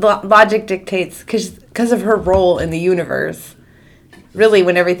 logic dictates, because of her role in the universe, really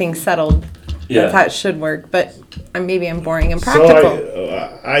when everything's settled, that's how it should work. But maybe I'm boring and practical.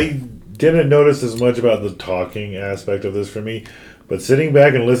 So I didn't notice as much about the talking aspect of this for me, but sitting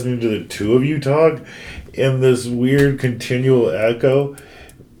back and listening to the two of you talk in this weird continual echo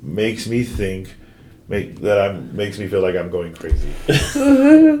makes me feel like I'm going crazy. That's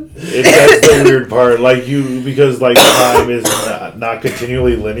the weird part, because time is not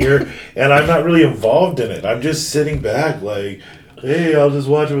continually linear, and I'm not really involved in it. I'm just sitting back, like, hey, I'll just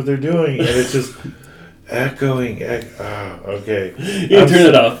watch what they're doing, and it's just echoing. Okay, You can turn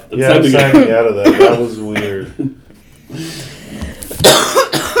it off. It's I'm signing out of that. That was weird.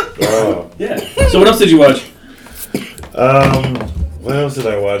 Yeah. So what else did you watch? What else did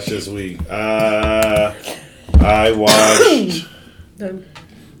I watch this week? I watched.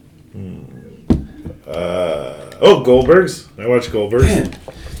 Goldbergs. I watched Goldbergs. Man.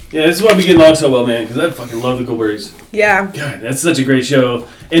 Yeah, this is why we get along so well, man, because I fucking love the Goldbergs. Yeah. God, that's such a great show.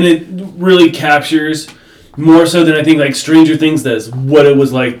 And it really captures, more so than I think like Stranger Things does, what it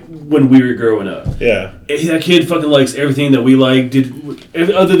was like when we were growing up. Yeah. That kid fucking likes everything that we like,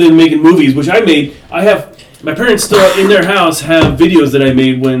 other than making movies, which I made. My parents still in their house have videos that I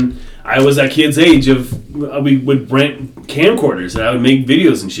made when I was that kid's age we would rent camcorders and I would make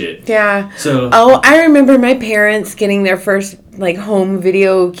videos and shit. Yeah. So. Oh, I remember my parents getting their first home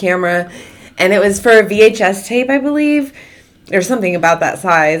video camera, and it was for a VHS tape, I believe, or something about that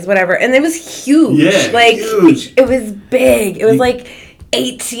size, whatever. And it was huge. Yeah, huge. It was big. It was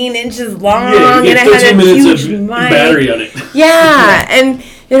 18 inches long, and it had a huge battery on it. Yeah, and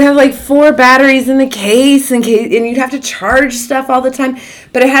it'd have 4 batteries in the case, and you'd have to charge stuff all the time.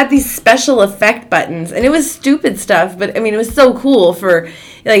 But it had these special effect buttons, and it was stupid stuff. But I mean, it was so cool for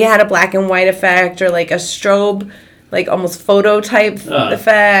it had a black and white effect, or a strobe, almost photo type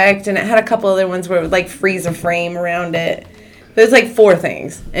effect, and it had a couple other ones where it would freeze a frame around it. But it was 4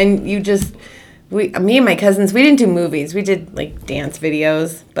 things, and you just. Me and my cousins, we didn't do movies. We did dance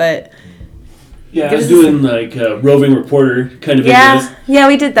videos, but yeah, I was doing roving reporter kind of videos. Yeah,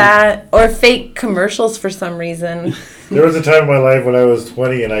 we did that, or fake commercials for some reason. There was a time in my life when I was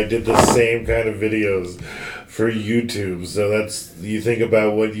 20 and I did the same kind of videos for YouTube. So you think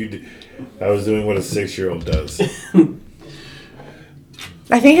about what I was doing what a 6-year-old does.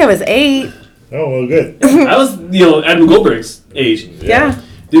 I think I was 8. Oh, well, good. I was Adam Goldberg's age. Yeah.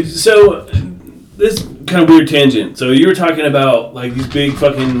 So. This kind of weird tangent. So you were talking about these big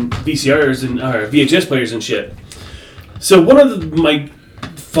fucking VCRs and VHS players and shit. So one of my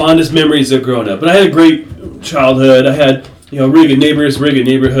fondest memories of growing up, and I had a great childhood. I had really good neighbors, really good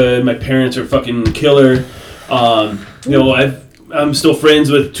neighborhood. My parents are fucking killer. I'm still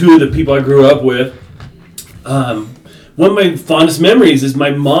friends with 2 of the people I grew up with. One of my fondest memories is my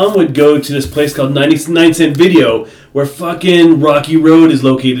mom would go to this place called 99 Cent Video, where fucking Rocky Road is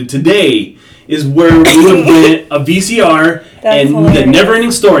located today. Is where we would rent a VCR, and hilarious. The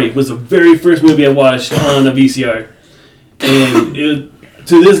Neverending Story was the very first movie I watched on a VCR. And to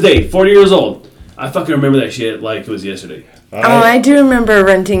this day, 40 years old, I fucking remember that shit like it was yesterday. I do remember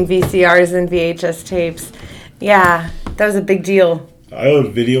renting VCRs and VHS tapes. Yeah, that was a big deal. I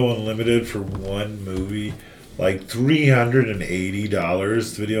owed Video Unlimited for one movie,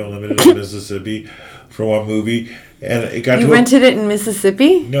 $380. Video Unlimited in Mississippi for one movie. And it got you rented it in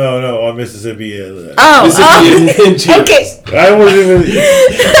Mississippi? No, on Mississippi. Mississippi okay. I wasn't even.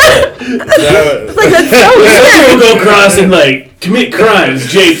 That's so weird. People go across and commit crimes.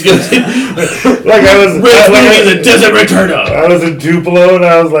 Jake's gonna I was in the desert return of. I was in Tupelo and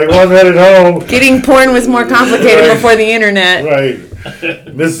I was well, I'm headed home. Getting porn was more complicated before the internet. Right.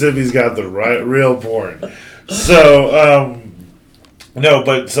 Mississippi's got the real porn. So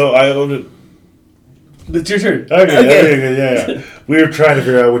so I owned it. It's your turn. Okay, yeah. We were trying to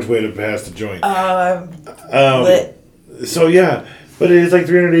figure out which way to pass the joint. So yeah, but it's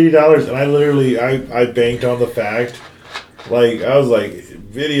 $380, and I literally I banked on the fact, I was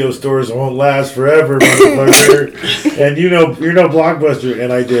video stores won't last forever, motherfucker. And you're no Blockbuster,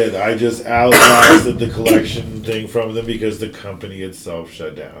 and I did. I just outlasted the collection thing from them because the company itself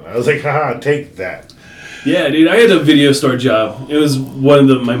shut down. I was haha, take that. Yeah, dude, I had a video store job. It was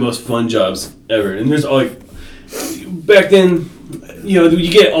one of my most fun jobs ever. And there's back then,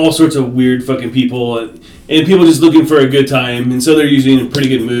 you get all sorts of weird fucking people and people just looking for a good time. And so they're usually in a pretty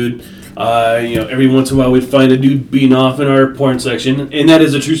good mood. Every once in a while we'd find a dude beating off in our porn section. And that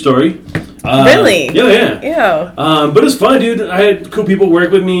is a true story. Really? Yeah. Yeah. But it was fun, dude. I had cool people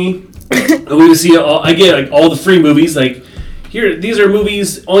work with me. I would see I get all the free movies. Here, these are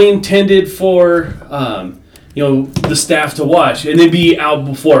movies only intended for, the staff to watch, and they'd be out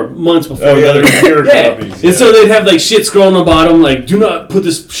months before. Copies, And so they'd have shit scroll on the bottom, do not put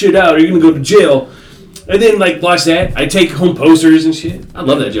this shit out, or you're gonna go to jail. And then watch that. I take home posters and shit. I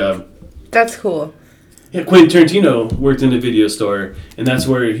love that job. That's cool. Yeah, Quentin Tarantino worked in a video store, and that's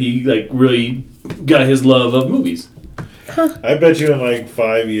where he like really got his love of movies. I bet you in like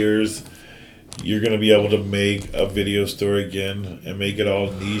 5 years, you're gonna be able to make a video store again and make it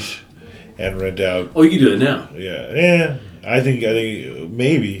all niche and rent out. Oh, you can do it now. Yeah. I think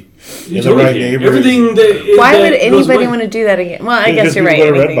maybe You in the totally right can. neighborhood. Everything that Why that would goes anybody away. want to do that again? Well, I guess Because you're right.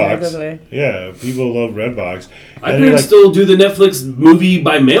 people go to Everything that goes Redbox. away. Yeah, people love Redbox. My And parents like, still do the Netflix movie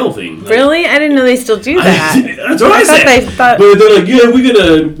by mail thing. Like, Really? I didn't know they still do that. That's what I thought said. they thought- But they're like, yeah, we got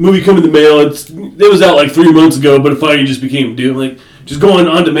a movie coming in the mail. It was out like 3 months ago, but it finally just became due. Like, just going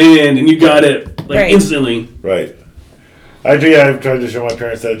on demand, and you got it like Right. instantly. right. I've tried to show my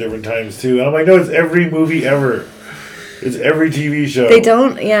parents that at different times too. And I'm like, no, it's every movie ever. It's every TV show. They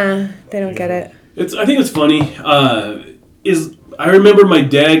don't. Yeah, they don't get it. I think it's funny. I remember my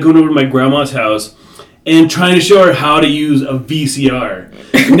dad going over to my grandma's house and trying to show her how to use a VCR.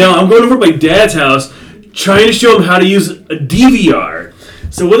 Now I'm going over to my dad's house trying to show him how to use a DVR.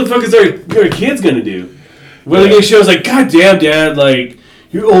 So what the fuck is our kids gonna do? What are they gonna show us? Like, God damn, Dad, like,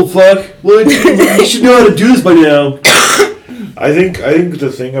 you old fuck. Well, you should know how to do this by now. I think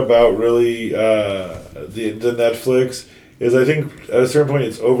the thing about really the Netflix is I think at a certain point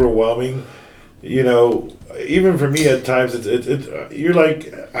it's overwhelming. You know, even for me at times it's you're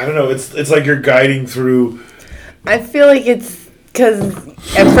like, I don't know, it's like you're guiding through. I feel like it's because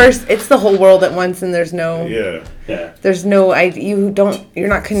at first it's the whole world at once, and there's no, Yeah. there's no, you're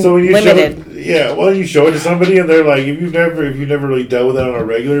not So when you limited. you show it to somebody and they're like, if you've never really dealt with that on a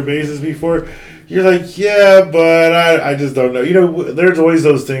regular basis before, you're like, yeah, but I just don't know. You know, there's always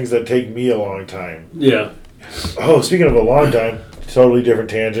those things that take me a long time. Yeah. Oh, speaking of a long time, totally different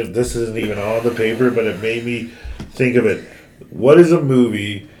tangent. This isn't even on the paper, but it made me think of it. What is a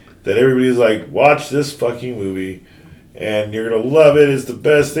movie that everybody's like, watch this fucking movie and you're going to love it. It's the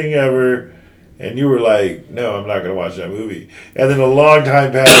best thing ever. And you were like, no, I'm not going to watch that movie. And then a long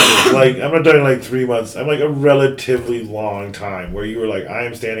time passes. Like, I'm not talking like 3 months. I'm like a relatively long time where you were like, I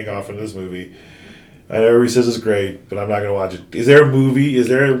am standing off from this movie. I know everybody says it's great, but I'm not going to watch it. Is there a movie? Is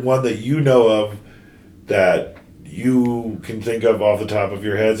there one that you know of that you can think of off the top of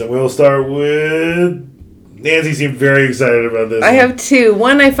your heads? And we'll start with Nancy. Seemed very excited about this. I have two.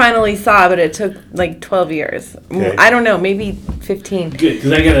 One I finally saw, but it took like 12 years. Okay. I don't know, maybe 15. Good,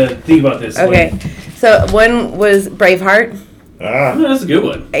 because I gotta think about this. Okay, so one was Braveheart. Ah, Oh, that's a good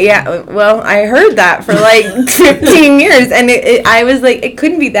one. Yeah, well, I heard that for like 15 years, and I was like, it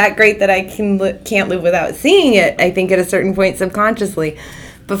couldn't be that great that I can't live without seeing it, I think, at a certain point subconsciously.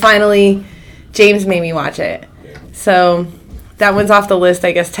 But finally, James made me watch it. So that one's off the list,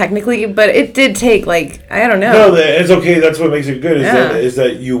 I guess, technically, but it did take, like, I don't know. no, it's okay. That's what makes it good. Yeah. Is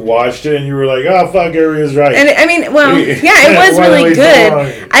that you watched it and you were like, oh, fuck, Ari is right. And I mean, well, yeah, it was Why really wait so good.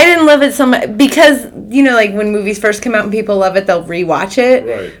 long? I didn't love it so much because, you know, like when movies first come out and people love it, they'll rewatch it.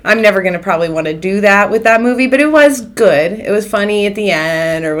 Right. I'm never going to probably want to do that with that movie, but it was good. It was funny at the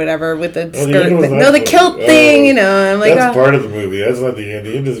end or whatever with the Well, the skirt. end was No, not the funny. kilt thing, you know. I'm like, that's oh. part of the movie. That's not the end.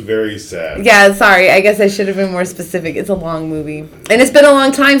 The end is very sad. Yeah, sorry. I guess I should have been more specific. It's a long movie. And it's been a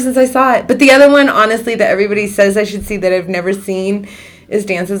long time since I saw it. But the other one, honestly, that everybody says I should see that I've never seen is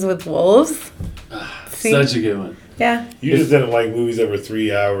Dances with Wolves. See? Such a good one. Yeah. You just didn't like movies that were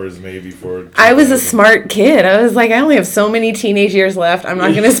 3 hours maybe for. I was a smart kid. I was like, I only have so many teenage years left. I'm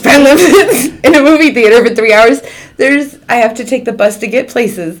not going to spend them in a movie theater for 3 hours. I have to take the bus to get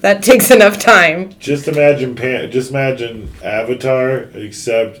places. That takes enough time. Just imagine Avatar,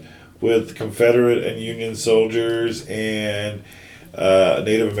 except with Confederate and Union soldiers and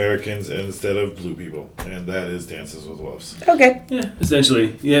Native Americans instead of blue people, and that is Dances with Wolves. Okay. Yeah,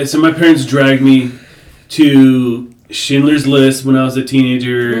 essentially. Yeah, so my parents dragged me to Schindler's List when I was a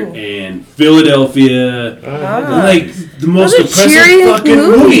teenager and Philadelphia. Like, the most Those are depressing cheery fucking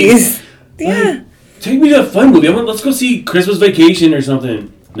movies. Yeah. Take me to a fun movie. Let's go see Christmas Vacation or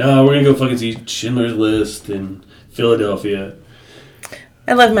something. No, we're going to go fucking see Schindler's List in Philadelphia.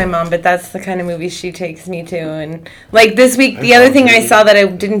 I love my mom, but that's the kind of movies she takes me to. And like this week, the other thing I saw that I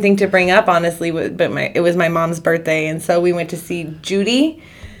didn't think to bring up, honestly, it was my mom's birthday, and so we went to see Judy,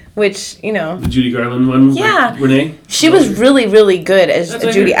 which, you know, The Judy Garland one? Yeah. With Renee? she was really, really good as That's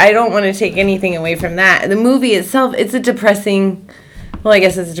what I Judy. heard. I don't want to take anything away from that. The movie itself, it's a depressing, well, I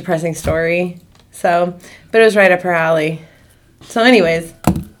guess it's a depressing story. So, but it was right up her alley. So anyways,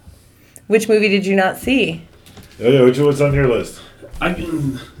 which movie did you not see? What's on your list?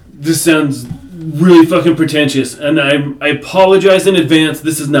 This sounds really fucking pretentious, and I apologize in advance.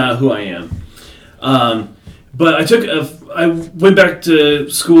 This is not who I am. But I went back to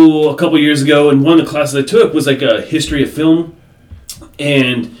school a couple years ago, and one of the classes I took was like a history of film,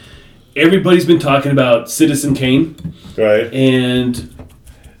 and everybody's been talking about Citizen Kane, Right. and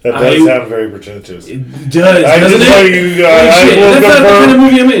That does sound very pretentious. it does. I doesn't just it? know you. Holy shit, will that's not the confirm. kind of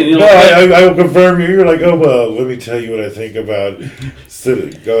movie I'm in. You know? No, I will confirm you. You're like, oh well. Let me tell you what I think about.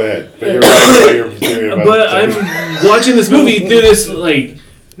 Go ahead. But you're right. You're theory about But I'm watching this movie through this like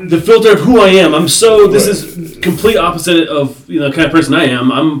the filter of who I am. This is complete opposite of the kind of person I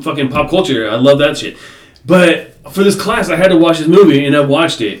am. I'm fucking pop culture. I love that shit. But for this class, I had to watch this movie, and I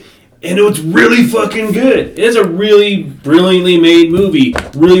watched it, and it was really fucking good. It's a really brilliantly made movie,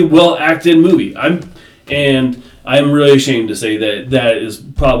 really well acted movie. I'm really ashamed to say that is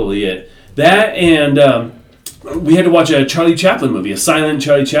probably it. That and. We had to watch a Charlie Chaplin movie, a silent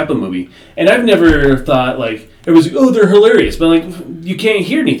Charlie Chaplin movie. And I've never thought, like, everyone's like, oh, they're hilarious. But, like, you can't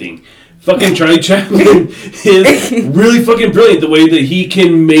hear anything. Fucking Charlie Chaplin is really fucking brilliant. The way that he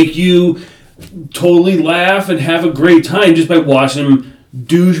can make you totally laugh and have a great time just by watching him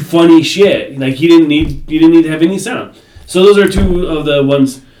do funny shit. Like, he didn't need to have any sound. So those are two of the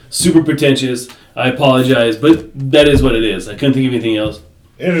ones super pretentious. I apologize, but that is what it is. I couldn't think of anything else.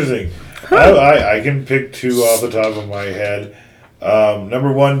 Interesting. I can pick two off the top of my head.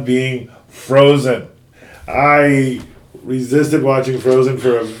 Number one being Frozen. I resisted watching Frozen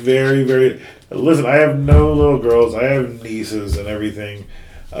for a very, very... Listen, I have no little girls. I have nieces and everything.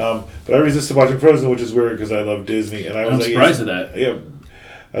 But I resisted watching Frozen, which is weird because I love Disney. And I'm surprised at that. Yeah.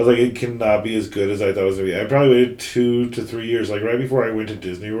 I was like, it cannot be as good as I thought it was going to be. I probably waited 2 to 3 years. Like, right before I went to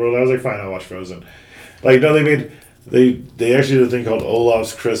Disney World, I was like, fine, I'll watch Frozen. Like, no, they actually did a thing called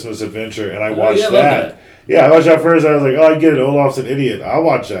Olaf's Christmas Adventure, and I watched that. Yeah, I watched that first. I was like, oh, I get it. Olaf's an idiot. I'll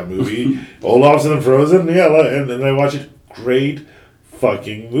watch that movie. Olaf's in Frozen? Yeah, and then I watched it. Great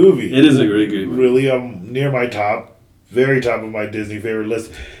fucking movie. It is a really good movie. Really, near my very top of my Disney favorite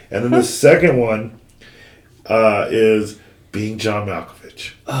list. And then the second one is Being John Malkovich.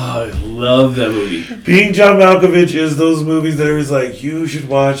 Oh, I love that movie. Being John Malkovich is those movies that was like, you should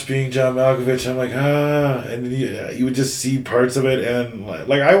watch Being John Malkovich. I'm like, and then you would just see parts of it, and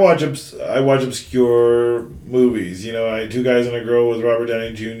like I watch obscure movies. Two Guys and a Girl with Robert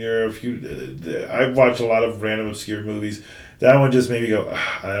Downey Jr. I've watched a lot of random obscure movies. That one just made me go,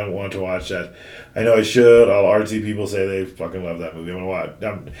 I don't want to watch that. I know I should. All artsy people say they fucking love that movie. I'm going to watch.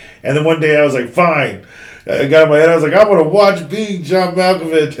 And then one day I was like, fine. I got in my head, I was like, I'm going to watch Being John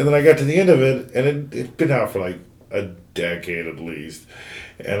Malkovich. And then I got to the end of it, and it'd been out for like a decade at least.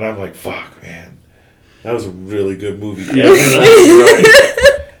 And I'm like, fuck, man. That was a really good movie. Yeah.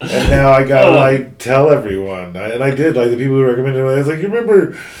 And now I got to tell everyone. And I did. Like, the people who recommended it, I was like, you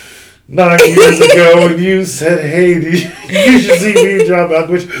remember 9 years ago when you said, hey, you should see Being John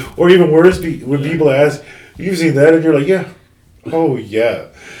Malkovich? Or even worse, when people ask, you've seen that? And you're like, yeah. Oh, yeah.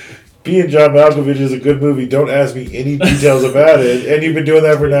 Being John Malkovich is a good movie. Don't ask me any details about it. And you've been doing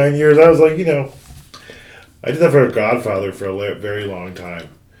that for 9 years. I was like, I did that for a Godfather for a very long time.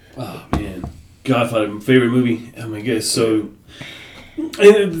 Oh, man. Godfather, my favorite movie. Oh, my God. So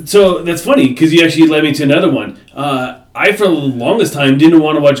that's funny because you actually led me to another one. I, for the longest time, didn't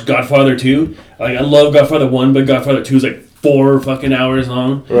want to watch Godfather 2. Like, I love Godfather 1, but Godfather 2 is like 4 fucking hours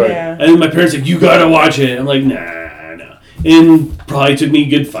long. Right. Yeah. And my parents like, you gotta watch it. I'm like, nah. And probably took me a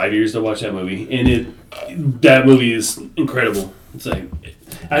good 5 years to watch that movie. And that movie is incredible. It's like,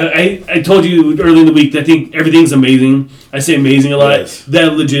 I told you early in the week that I think everything's amazing. I say amazing a lot. Yes.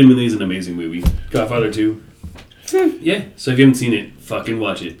 That legitimately is an amazing movie. Godfather 2. Yeah. So if you haven't seen it, fucking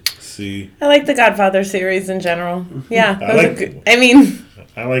watch it. See. I like the Godfather series in general. Yeah. I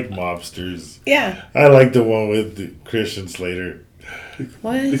like Mobsters. Yeah. I like the one with Christian Slater.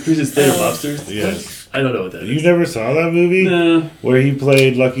 What? The Christian Slater Lobsters? Yes. I don't know what that You is. never saw that movie? No. Where he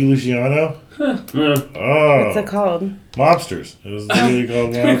played Lucky Luciano? No. Oh. What's it called? Mobsters. It was literally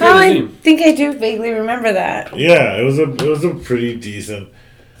called pretty Mobsters. cool. Oh, I name. think I do vaguely remember that. Yeah, it was a pretty decent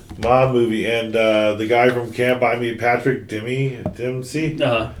mob movie, and the guy from Can't Buy Me, Patrick Dempsey,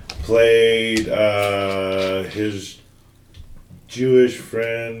 played his Jewish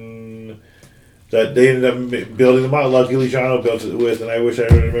friend that they ended up building the mob. Lucky Luciano built it with, and I wish I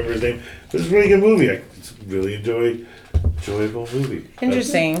would remember his name. But it's a really good movie. I really enjoyable movie.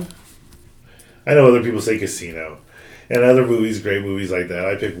 Interesting. I know other people say Casino. And other movies, great movies like that.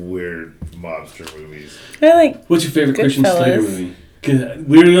 I pick weird monster movies. I like. What's your favorite Christian Goodfellas. Slater movie? 'Cause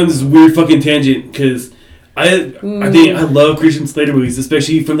we're on this weird fucking tangent because I think I love Christian Slater movies,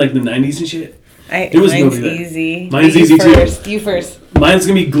 especially from like the 90s and shit. There was mine's no that. easy. Mine's You easy too. first. You first. Mine's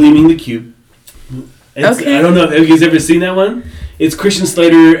gonna be Gleaming the Cube. Okay. I don't know. Have you guys ever seen that one? It's Christian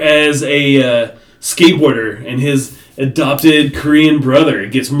Slater as a skateboarder, and his adopted Korean brother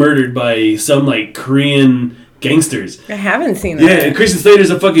gets murdered by some like Korean gangsters. I haven't seen that. Yeah, and Christian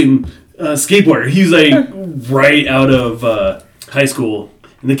Slater's a fucking skateboarder. He was like right out of high school,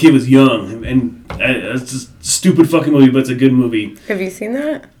 and the kid was young. And it's just a stupid fucking movie, but it's a good movie. Have you seen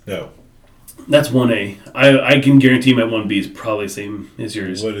that? No. That's 1A. I can guarantee my 1B is probably the same as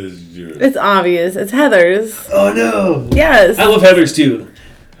yours. What is your... It's obvious. It's Heather's. Oh no! Yes. I love Heather's too.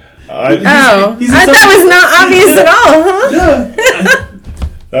 Oh, he's that was not obvious at all, huh?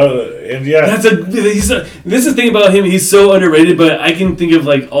 and yeah, This is the thing about him. He's so underrated, but I can think of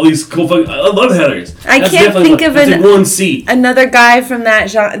like all these cool. I love Heather's. I can't think of that's like 1C. another guy from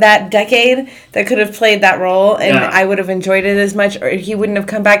that decade that could have played that role, and Yeah. I would have enjoyed it as much, or he wouldn't have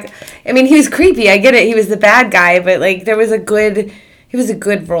come back. I mean, he was creepy. I get it. He was the bad guy, but like there was a good. It was a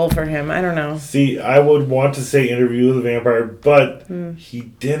good role for him. I don't know. see, I would want to say Interview with the Vampire, but he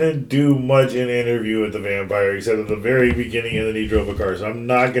didn't do much in Interview with the Vampire, except at the very beginning, and then he drove a car. So I'm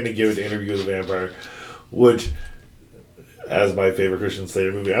not going to give it to Interview with the Vampire, which, as my favorite Christian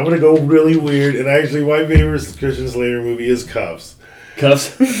Slater movie, I'm going to go really weird, and actually my favorite Christian Slater movie is Cuffs.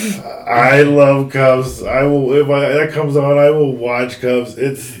 Cuffs. I love Cuffs. I will, if that comes on, I will watch Cuffs.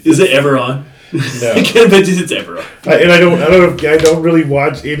 Is it ever on? No. I can't imagine it's ever on. And I don't really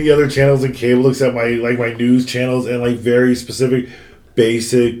watch any other channels in cable except my news channels and like very specific,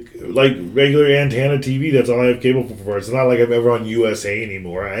 basic, like regular antenna TV. That's all I have cable for. It's not like I'm ever on USA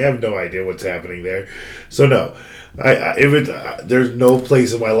anymore. I have no idea what's happening there. So no, there's no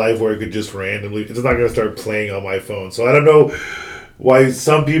place in my life where it could just randomly. It's not going to start playing on my phone. So I don't know why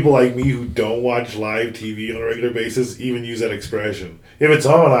some people like me who don't watch live TV on a regular basis even use that expression. If it's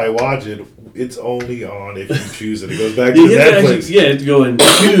on, I watch it. It's only on if you choose it. It goes back to Netflix. You have to go and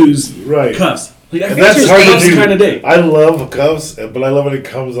choose Right. Cuffs. Like, I And think that's it's hard to Cuffs do. kind of day. I love Cuffs, but I love when it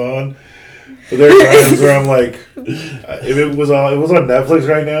comes on. But there are times where I'm like, if it was on Netflix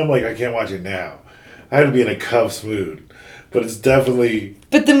right now, I'm like, I can't watch it now. I had to be in a Cuffs mood. But it's definitely...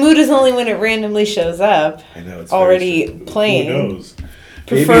 But the mood is only when it randomly shows up. I know, it's already very true. playing. Who knows? Maybe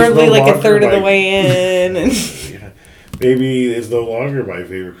it's Preferably no like a longer third of the my- way in. And Yeah. Maybe it's no longer my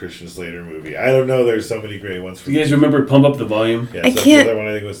favorite Christian Slater movie. I don't know. There's so many great ones. You guys remember Pump Up the Volume? Yeah, I that's can't the other one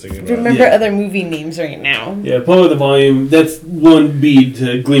I think I was thinking about. remember Yeah. other movie names right now. Yeah, Pump Up the Volume. That's 1B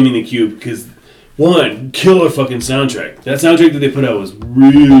to Gleaming the Cube because killer fucking soundtrack. That soundtrack that they put out was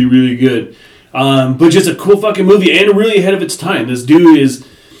really, really good. But just a cool fucking movie and really ahead of its time. This dude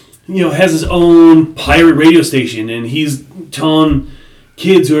has his own pirate radio station and he's telling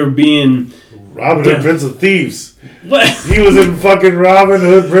kids who are being... Robin Hood, Prince of Thieves. What? He was in fucking Robin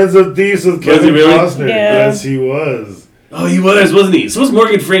Hood, Prince of Thieves with Kevin he really? Costner. Yeah. Yes, he was. Oh, he was, wasn't he? So was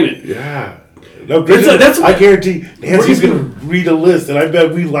Morgan Freeman. Yeah. No, Christian, That's- I guarantee Nancy's Morgan- going to read a list, and I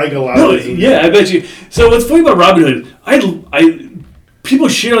bet we like a lot No, of this. yeah, I bet you. So what's funny about Robin Hood? I people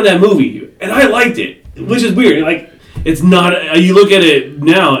shit on that movie, and I liked it, which is weird. Like it's not. You look at it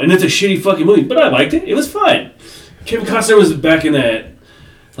now, and it's a shitty fucking movie, but I liked it. It was fun. Kevin Costner was back in that.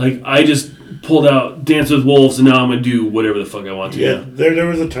 Like I just pulled out Dance with Wolves, and now I'm gonna do whatever the fuck I want to. Yeah, there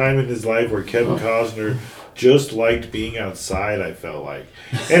was a time in his life where Kevin Costner just liked being outside, I felt like.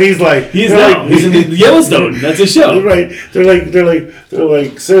 And he's like... He's they're now. He's in Yellowstone. That's his show. Right. They're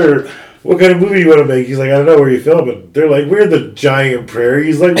like, sir, what kind of movie you want to make? He's like, I don't know where you filming. They're like, we're in the giant prairie.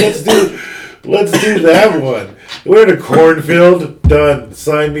 He's like, let's do that one. We're in a cornfield. Done.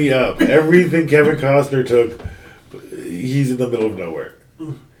 Sign me up. Everything Kevin Costner took, he's in the middle of nowhere.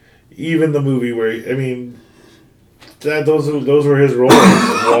 Even the movie where, I mean, those were his roles.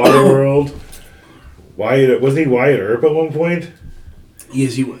 Waterworld. Wasn't he Wyatt Earp at one point?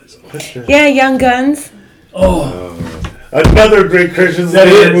 Yes, he was. Yeah, Young Guns. Oh, Another great Christian That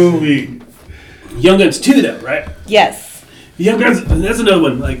Slater is. movie. Young Guns 2, though, right? Yes. Young Guns. That's another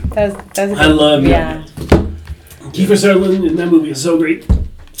one. Like That was a I love Young yeah. Kiefer Sutherland in that movie is so great.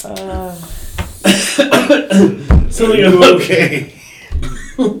 Something about Okay.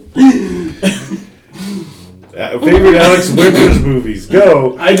 Favorite Alex Winters movies?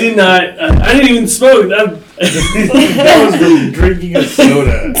 Go. I did not. I didn't even smoke. That was from drinking a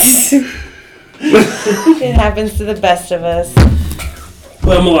soda. It happens to the best of us.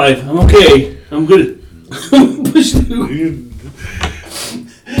 But I'm alive. I'm okay. I'm good. Push through.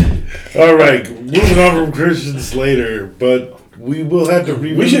 All right, moving on from Christian Slater, but we will have to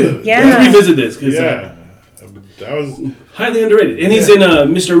revisit. We should Yeah. let's revisit this because Yeah, that was. highly underrated. And he's in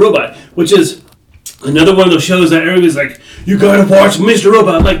Mr. Robot, which is another one of those shows that everybody's like, you gotta watch Mr.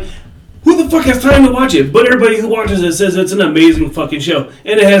 Robot. I'm like, who the fuck has time to watch it? But everybody who watches it says it's an amazing fucking show.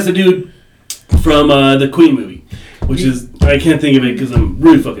 And it has the dude from the Queen movie, which is, I can't think of it because I'm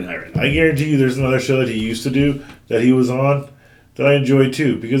really fucking high right now. I guarantee you, there's another show that he used to do that he was on that I enjoy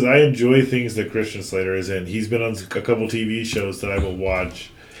too, because I enjoy things that Christian Slater is in. He's been on a couple TV shows that I will watch.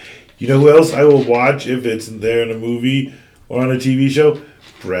 You know who else I will watch if it's there in a movie or on a TV show?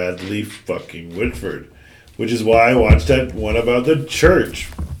 Bradley fucking Whitford. Which is why I watched that one about the church,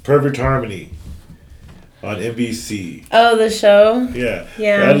 Perfect Harmony, on NBC. Oh, the show? Yeah.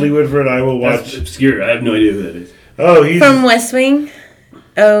 Yeah. Bradley Whitford, I will That's watch. obscure. I have no idea who that is. Oh, he's. From West Wing?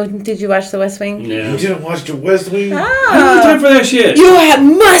 Oh, did you watch The West Wing? Yeah. You didn't watch The West Wing? I don't have time for that shit.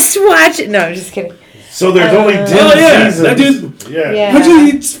 Must watch it. No, I'm just kidding. So there's only 10 Oh, yeah. seasons. That dude. Yeah. Yeah. How'd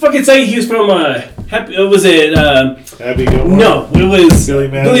you fucking say he was from Happy? Was it? Happy Gilmore? No, it was Billy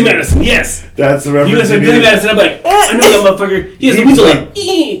Madison. Billy Madison. Yes. That's the He reference. was you with Billy needed. Madison. I'm like, I know that motherfucker. He has a He was weasel like- like.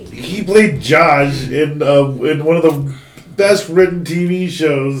 He played Josh in one of the best written TV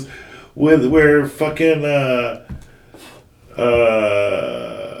shows where fucking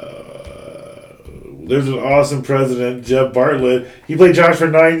there's an awesome president, Jeb Bartlett. He played Josh for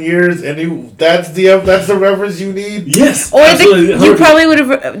 9 years, and that's the reference you need. Yes. Or absolutely. you probably would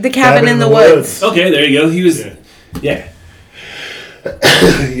have the cabin in the woods. Okay, there you go. He was. Yeah.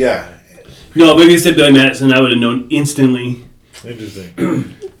 Yeah, No, maybe he said Billy Madison. I would have known instantly.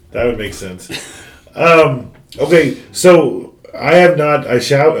 interesting. That would make sense. Okay, so I have not.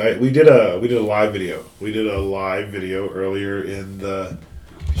 We did a live video. We did a live video earlier in the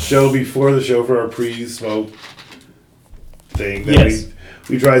show before the show for our pre-smoke thing that Yes.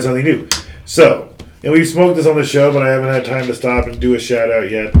 we tried something new. So, and we've smoked this on the show, but I haven't had time to stop and do a shout out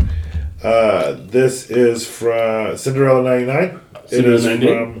yet. This is from Cinderella 99. It is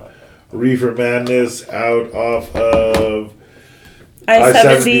Cinderella 99. from Reefer Madness out off of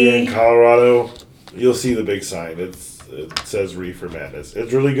I-70. in Colorado. You'll see the big sign. It says Reefer Madness.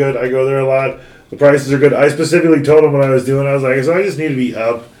 It's really good. I go there a lot. The prices are good. I specifically told them what I was doing. I was like, so I just need to be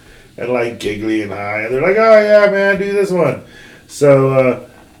up and like giggly and high. And they're like, oh yeah, man, do this one. So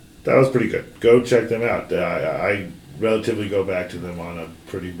that was pretty good. Go check them out. I relatively go back to them on a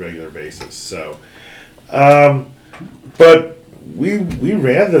pretty regular basis. So, but we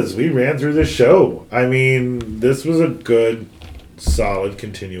ran this. We ran through this show. I mean, this was a good, solid,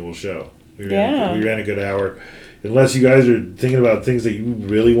 continual show. We ran a good hour. Unless you guys are thinking about things that you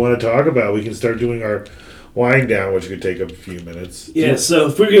really want to talk about, we can start doing our wind down, which could take a few minutes. Yeah, so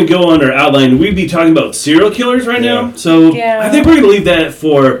if we're going to go on our outline, we'd be talking about serial killers right Yeah. now. So Yeah. I think we're going to leave that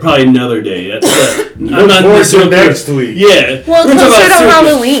for probably another day. That's I'm not forward the to serial killer- next week. Yeah. Well, We're gonna talk closer to about serial killers.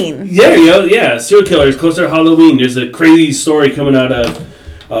 Halloween. There you go. Yeah, serial killers closer to Halloween. There's a crazy story coming out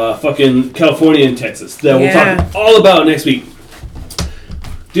of fucking California and Texas that we'll Yeah. talk all about next week.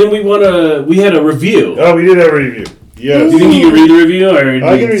 Didn't we had a review. Oh, we did have a review. Yes. Do you think you can read the review? Or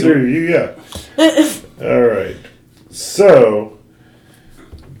I can read the review, yeah. All right. So,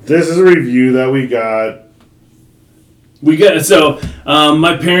 this is a review that we got.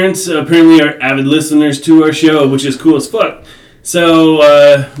 My parents apparently are avid listeners to our show, which is cool as fuck. So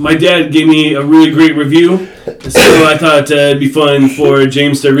my dad gave me a really great review, so I thought it'd be fun for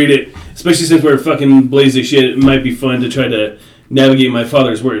James to read it, especially since we're fucking blazing shit. It might be fun to try to navigate my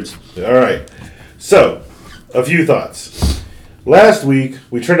father's words. All right. So, a few thoughts. Last week,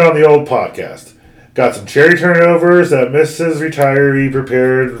 we turned on the old podcast. Got some cherry turnovers that Mrs. Retiree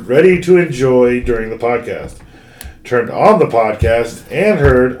prepared, ready to enjoy during the podcast. Turned on the podcast and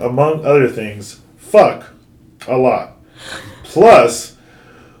heard, among other things, fuck a lot. Plus,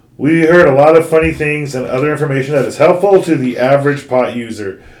 we heard a lot of funny things and other information that is helpful to the average pot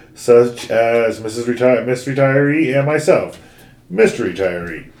user, such as Miss Retiree and myself, Mr.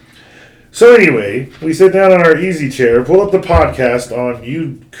 Retiree. So anyway, we sit down on our easy chair, pull up the podcast on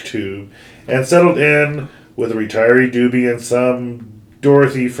YouTube, and settled in with a retiree doobie and some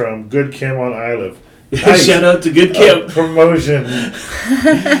Dorothy from Good Kim on iLive. Nice. Shout out to Good Kim. Promotion.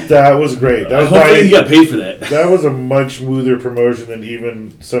 That was great. That was Hopefully you got paid for that. that was a much smoother promotion than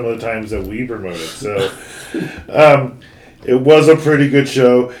even some of the times that we promoted. So, it was a pretty good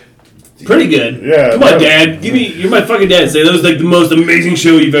show. Pretty good. Yeah, Come on, that- Dad. You're my fucking dad. Say that was like the most amazing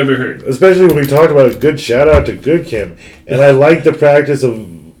show you've ever heard. Especially when we talked about a good shout out to Good Kim. And I like the practice of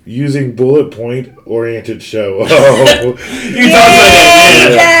using bullet point oriented show. Oh, You talked about that.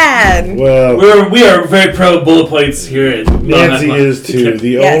 Yeah. Dad. well, We are very pro bullet points here at Nancy is too. The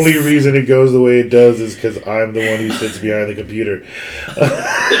Yes. only reason it goes the way it does is because I'm the one who sits behind the computer.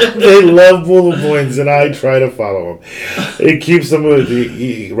 They love bullet points, and I try to follow them. It keeps them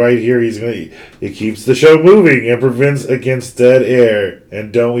right here. It keeps the show moving and prevents against dead air.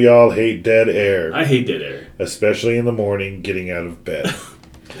 And don't we all hate dead air, I hate dead air. especially in the morning, getting out of bed.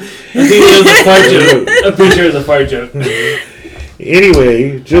 I think it was a fart joke. I'm pretty sure it was a fart joke.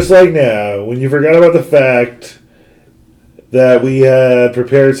 Anyway, just like now, when you forgot about the fact that we had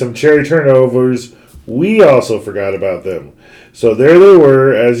prepared some cherry turnovers we also forgot about them. So there they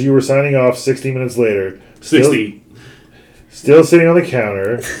were, as you were signing off 60 minutes later. 60. Still sitting on the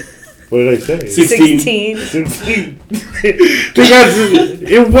counter. What did I say? 16. 16.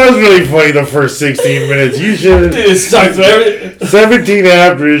 It was really funny the first 16 minutes. You should. It sucks. 17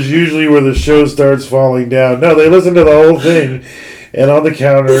 after is usually where the show starts falling down. No, they listened to the whole thing. And on the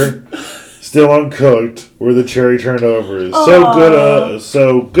counter, still uncooked, were the cherry turnovers.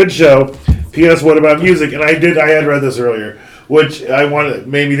 So good show. P.S. What about music? And I had read this earlier, which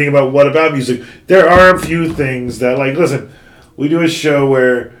made me think about what about music. There are a few things that, like, listen, we do a show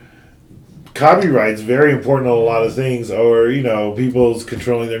where copyright's very important on a lot of things, or people's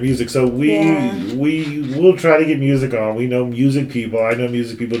controlling their music. So we will try to get music on. We know music people. I know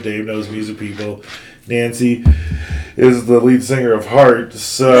music people. Dave knows music people. Nancy is the lead singer of Heart,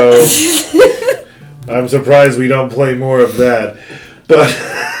 so I'm surprised we don't play more of that. But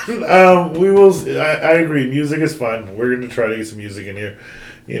we will. I agree. Music is fun. We're going to try to get some music in here.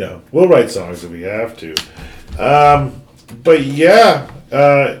 We'll write songs if we have to. But yeah.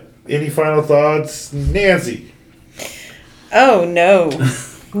 Any final thoughts, Nancy? Oh no,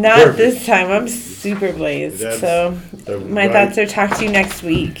 not this time. I'm super blazed. So my thoughts are talk to you next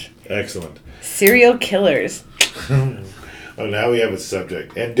week. Excellent. Serial killers. Oh, now we have a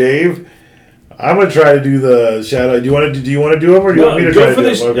subject. And Dave, I'm gonna try to do the shadow. Do you want to do them, or do you want me to try to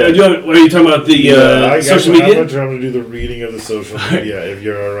do them? Okay. Are you talking about the social media? I'm trying to do the reading of the social media. If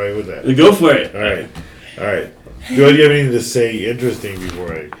you're all right with that, go for it. All right. Do you have anything to say interesting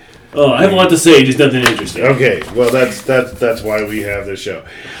before I? Oh, I have a lot to say, just nothing interesting. Okay, well that's why we have this show.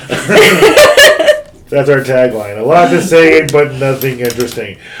 That's our tagline. A lot to say, but nothing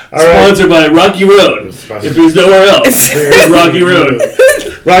interesting. All Sponsored by Rocky Road. If there's nowhere else, it's Rocky Road.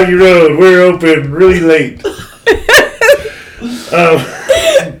 Rocky Road, we're open really late. For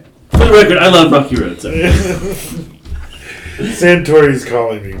the record, I love Rocky Road. So. Santori's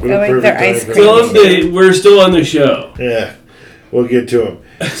calling me. Tell them we're still on the show. Yeah, we'll get to him.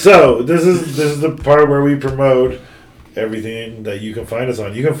 So this is the part where we promote everything that you can find us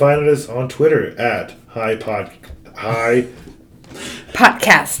on. You can find us on Twitter at Podcast. Hi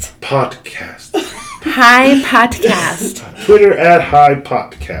Podcast. Twitter at Hi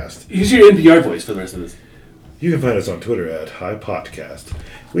Podcast. Use your NPR voice for the rest of this. You can find us on Twitter at Hi Podcast.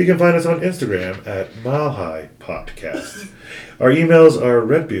 We can find us on Instagram at Mile High Podcast. Our emails are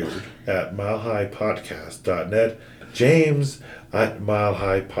redbeard@milehighpodcast.net, James at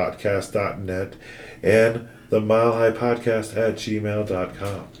milehighpodcast.net, and the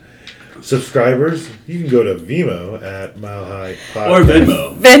milehighpodcast@gmail.com. Subscribers, you can go to Vimeo at milehighpodcast. Or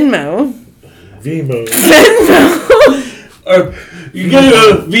Venmo. Vimeo. Or you get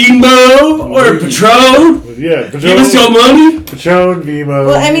a Venmo or a Patron. Yeah, Patron. Give us your money. Patron, Vimeo.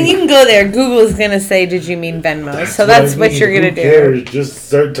 Well, I mean, you can go there. Google's going to say, did you mean Venmo? So that's what you're going to do. Who cares? Just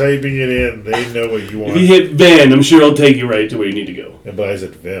start typing it in. They know what you want. If you hit Van, I'm sure it'll take you right to where you need to go. And but I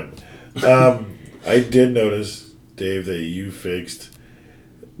said Vim. I did notice, Dave, that you fixed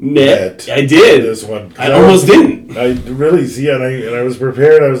Net. I did. This one. I almost didn't. I really see it, and I was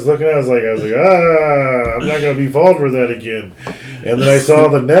prepared. I was looking at it, I was like, I'm not going to be fault for that again. And then I saw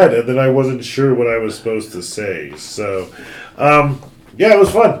the net, and then I wasn't sure what I was supposed to say. So, yeah, it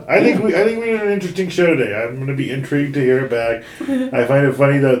was fun. I think we had an interesting show today. I'm going to be intrigued to hear it back. I find it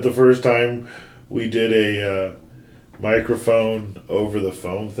funny that the first time we did a microphone over the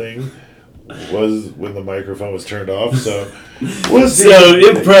phone thing was when the microphone was turned off, so we'll see. So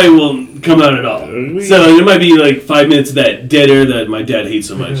it probably won't come out at all. So there might be like 5 minutes of that dead air that my dad hates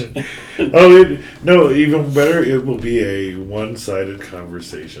so much. No, even better, it will be a one-sided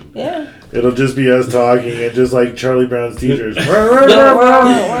conversation. Yeah. It'll just be us talking and just like Charlie Brown's teachers. If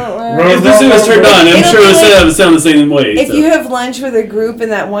this thing was turned on, I'm sure it would sound the same way. If you have lunch with a group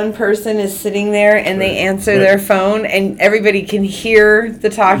and that one person is sitting there and they answer their phone and everybody can hear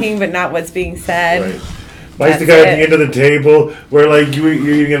the talking but not what's being said. Right. Mike's the guy at the end of the table where, like, you're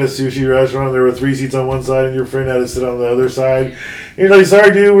eating at a sushi restaurant and there were 3 seats on one side and your friend had to sit on the other side. And you're like,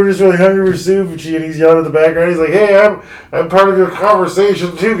 sorry, dude, we're just really hungry for sushi. And he's yelling at the background. He's like, hey, I'm part of your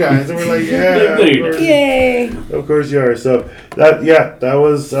conversation too, guys. And we're like, yeah. Yay. Of course you are. So, that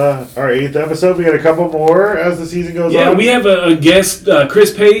was our 8th episode. We got a couple more as the season goes on. Yeah, we have a guest,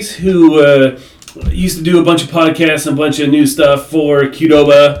 Chris Pace, who used to do a bunch of podcasts and a bunch of new stuff for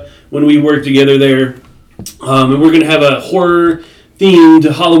Qdoba when we worked together there. And we're going to have a horror-themed,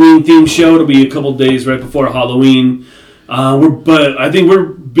 Halloween-themed show. It'll be a couple days right before Halloween. But I think our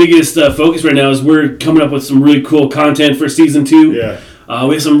biggest focus right now is we're coming up with some really cool content for Season 2. Yeah.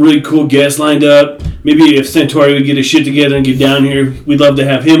 We have some really cool guests lined up. Maybe if Centauri would get his shit together and get down here, we'd love to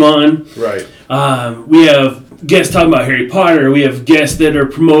have him on. Right. We have guests talking about Harry Potter. We have guests that are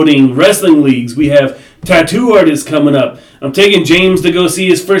promoting wrestling leagues. We have tattoo artists coming up. I'm taking James to go see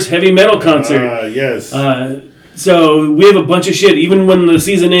his first heavy metal concert. Yes. So we have a bunch of shit. Even when the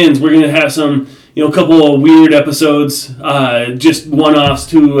season ends, we're going to have some, a couple of weird episodes, just one-offs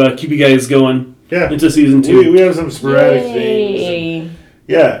to keep you guys going into season 2. We have some sporadic things. Yay.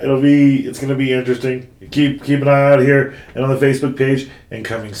 Yeah, it's going to be interesting. Keep an eye out here and on the Facebook page, and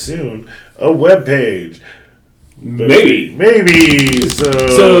coming soon, a web page. Maybe.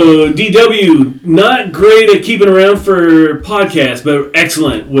 So DW, not great at keeping around for podcasts, but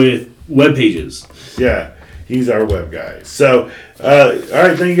excellent with web pages. Yeah, he's our web guy. So, all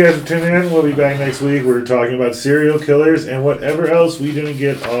right, thank you guys for tuning in. We'll be back next week. We're talking about serial killers and whatever else we didn't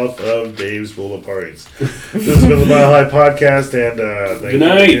get off of Dave's Full of Parties. This has been the Mile High Podcast, and thank you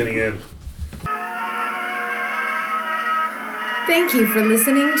for tuning in. Thank you for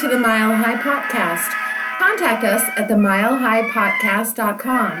listening to the Mile High Podcast. Contact us at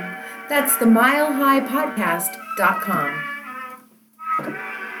themilehighpodcast.com. That's themilehighpodcast.com.